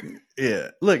no more. Yeah.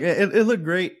 Look, it looked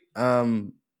great. I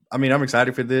mean, I'm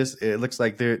excited for this. It looks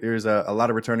like there's a lot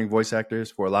of returning voice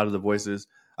actors for a lot of the voices.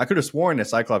 I could have sworn that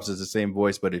Cyclops is the same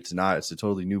voice, but it's not. It's a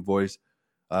totally new voice.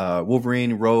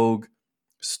 Wolverine, Rogue,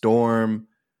 Storm,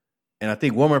 and I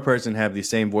think one more person have the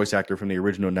same voice actor from the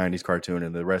original 90s cartoon,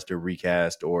 and the rest are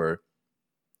recast or,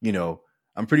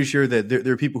 I'm pretty sure that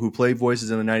there are people who played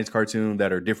voices in the 90s cartoon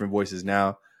that are different voices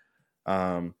now.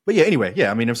 But yeah, anyway,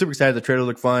 yeah, I mean, I'm super excited. The trailer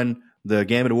looked fun. The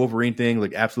Gambit of Wolverine thing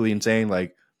looked absolutely insane.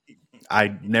 Like,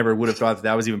 I never would have thought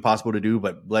that was even possible to do,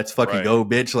 but let's fucking go,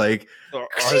 bitch. Like, are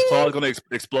his claws going to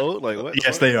explode? Like, what?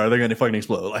 Yes, they are. They're going to fucking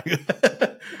explode. Like,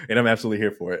 and I'm absolutely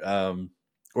here for it.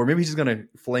 Or maybe he's just going to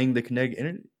fling the kinetic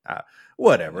energy.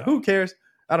 Whatever. No. Who cares?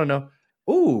 I don't know.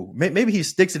 Ooh, maybe he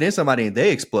sticks it in somebody and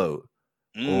they explode.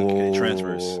 Okay,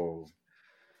 transfers.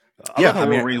 Yeah,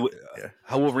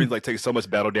 how Wolverine like takes so much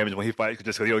battle damage when he fights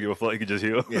just because he don't give a fuck. He can just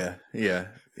heal. Yeah.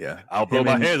 I'll blow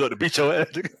my hands up to beat your ass.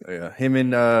 Yeah, him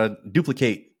and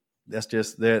Duplicate. That's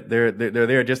just they're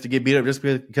there just to get beat up just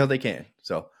because they can.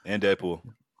 So and Deadpool.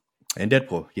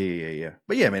 Yeah.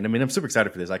 But yeah, man. I mean, I'm super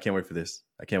excited for this. I can't wait for this.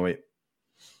 I can't wait.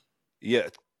 Yeah.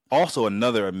 Also,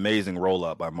 another amazing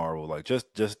rollout by Marvel. Like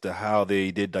just how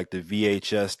they did like the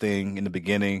VHS thing in the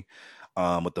beginning.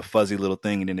 With the fuzzy little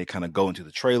thing, and then they kind of go into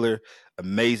the trailer.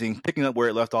 Amazing. Picking up where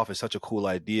it left off is such a cool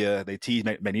idea. They teased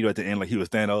Magneto at the end like he was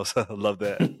Thanos. I love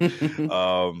that.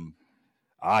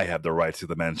 I have the rights to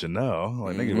the mansion now.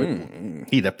 Like, nigga,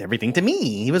 he left everything to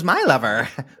me. He was my lover.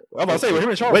 I'm about to say, him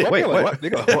and Charles. Wait.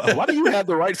 Why do you have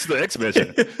the rights to the X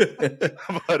Mansion?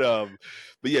 But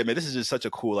yeah, man, this is just such a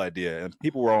cool idea. And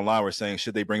people were online were saying,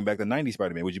 should they bring back the 90s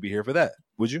Spider-Man? Would you be here for that?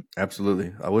 Would you?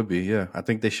 Absolutely. I would be. Yeah. I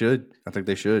think they should.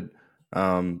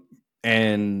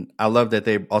 And I love that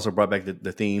they also brought back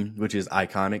the theme, which is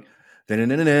iconic. You had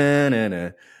to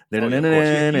bring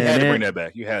that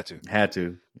back. You had to.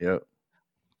 Yep.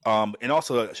 And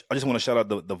also, I just want to shout out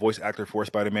the voice actor for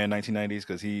Spider-Man 1990s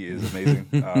because he is amazing.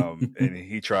 And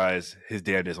he tries his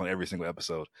damnedest on every single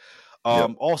episode.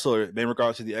 Also, in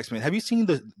regards to the X-Men, have you seen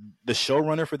the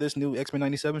showrunner for this new X-Men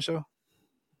 97 show?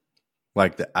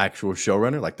 Like the actual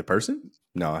showrunner, like the person?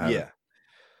 No, I haven't. Yeah.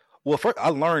 Well, first, I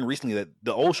learned recently that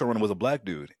the old showrunner was a black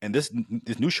dude, and this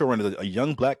new showrunner is a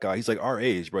young black guy. He's like our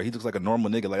age, bro. He looks like a normal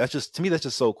nigga. Like that's just to me, that's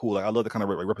just so cool. Like I love the kind of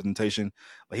representation.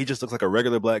 Like he just looks like a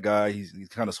regular black guy. He's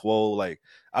kind of swole. Like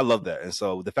I love that. And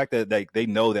so the fact that they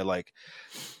know that like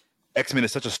X-Men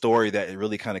is such a story that it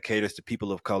really kind of caters to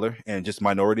people of color and just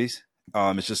minorities.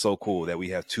 It's just so cool that we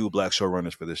have two black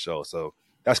showrunners for this show. So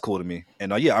that's cool to me.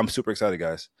 And yeah, I'm super excited,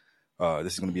 guys.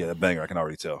 This is going to be a banger. I can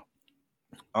already tell.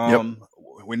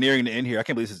 We're nearing the end here. I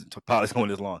can't believe this pod is going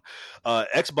this long.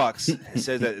 Xbox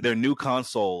says that their new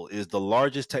console is the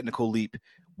largest technical leap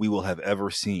we will have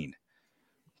ever seen.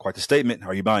 Quite the statement.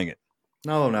 Are you buying it?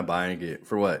 No, I'm not buying it.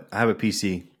 For what? I have a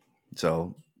PC,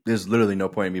 so there's literally no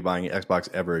point in me buying an Xbox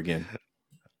ever again.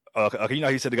 Okay, you know,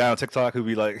 he said the guy on TikTok who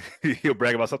be like, he'll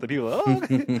brag about something. People,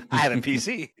 I have a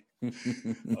PC.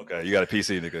 Okay, you got a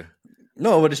PC, nigga.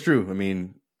 No, but it's true. I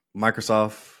mean,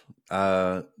 Microsoft.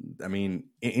 I mean,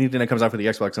 anything that comes out for the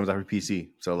Xbox comes out for PC.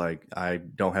 So, like,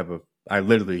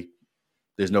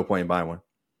 there's no point in buying one.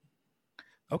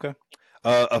 Okay.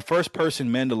 A first-person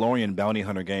Mandalorian bounty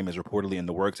hunter game is reportedly in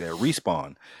the works at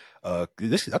Respawn. I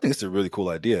think it's a really cool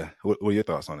idea. What are your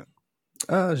thoughts on it?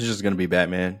 It's just going to be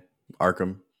Batman,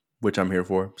 Arkham, which I'm here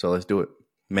for. So let's do it,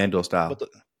 Mando style.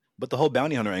 But the whole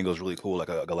bounty hunter angle is really cool, like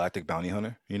a galactic bounty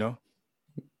hunter. You know.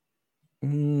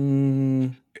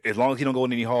 As long as you don't go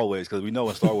in any hallways, because we know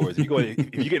in Star Wars, if you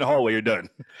get in the hallway, you're done.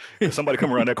 Somebody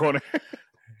come around that corner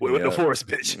with the force,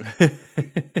 bitch.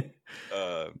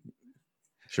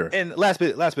 Sure. And last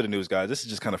bit of news, guys. This is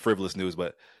just kind of frivolous news,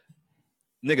 but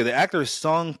nigga, the actor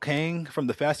Song Kang from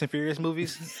the Fast and Furious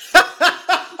movies.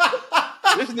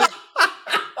 This nigga,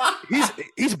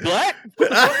 he's black.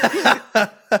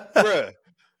 Bruh.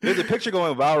 There's a picture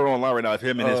going viral online right now of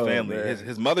him and his family.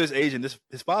 His mother's Asian. His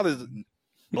father's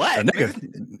black. A nigga.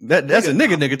 That's a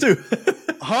nigga too.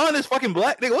 Han is fucking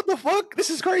black. Nigga, what the fuck? This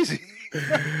is crazy.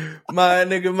 My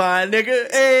nigga.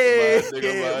 Hey,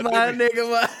 my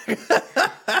nigga.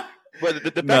 But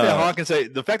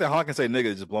the fact that Han can say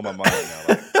nigga just blow my mind right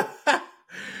now.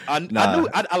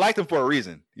 Like, I liked him for a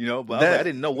reason, you know, but I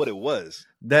didn't know what it was.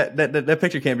 That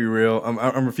picture can't be real.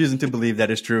 I'm refusing to believe that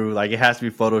it's true. Like it has to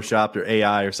be photoshopped or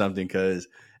AI or something, because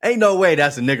ain't no way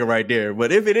that's a nigga right there.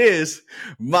 But if it is,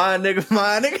 my nigga.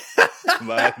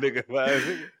 My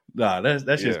nigga. Nah,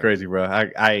 that's just crazy, bro.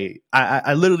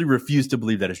 I literally refuse to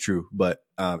believe that it's true. But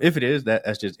if it is,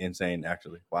 that's just insane,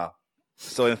 actually. Wow.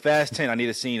 So in Fast 10, I need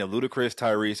a scene of Ludacris,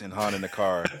 Tyrese, and Han in the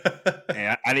car.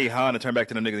 And I need Han to turn back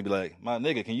to the nigga and be like, my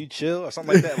nigga, can you chill? Or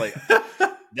something like that. Like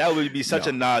that would be such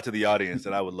a nod to the audience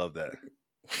that I would love that.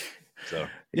 So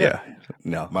yeah.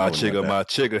 No. My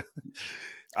chigga.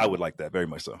 I would like that very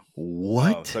much so.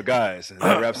 What? So guys,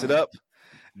 that wraps it up.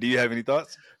 Do you have any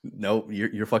thoughts? Nope,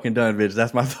 you're fucking done, bitch.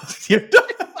 That's my thoughts. You're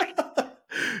done.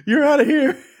 You're out of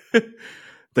here.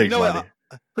 Thanks, Monty.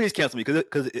 Please cancel me,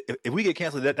 because if we get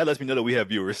canceled, that lets me know that we have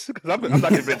viewers. Because I'm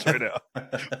not convinced right now.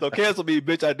 So cancel me,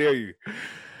 bitch. I dare you.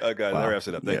 Guys, that wraps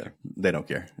it up. Thank you. They don't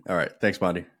care. All right. Thanks,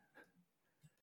 Monty.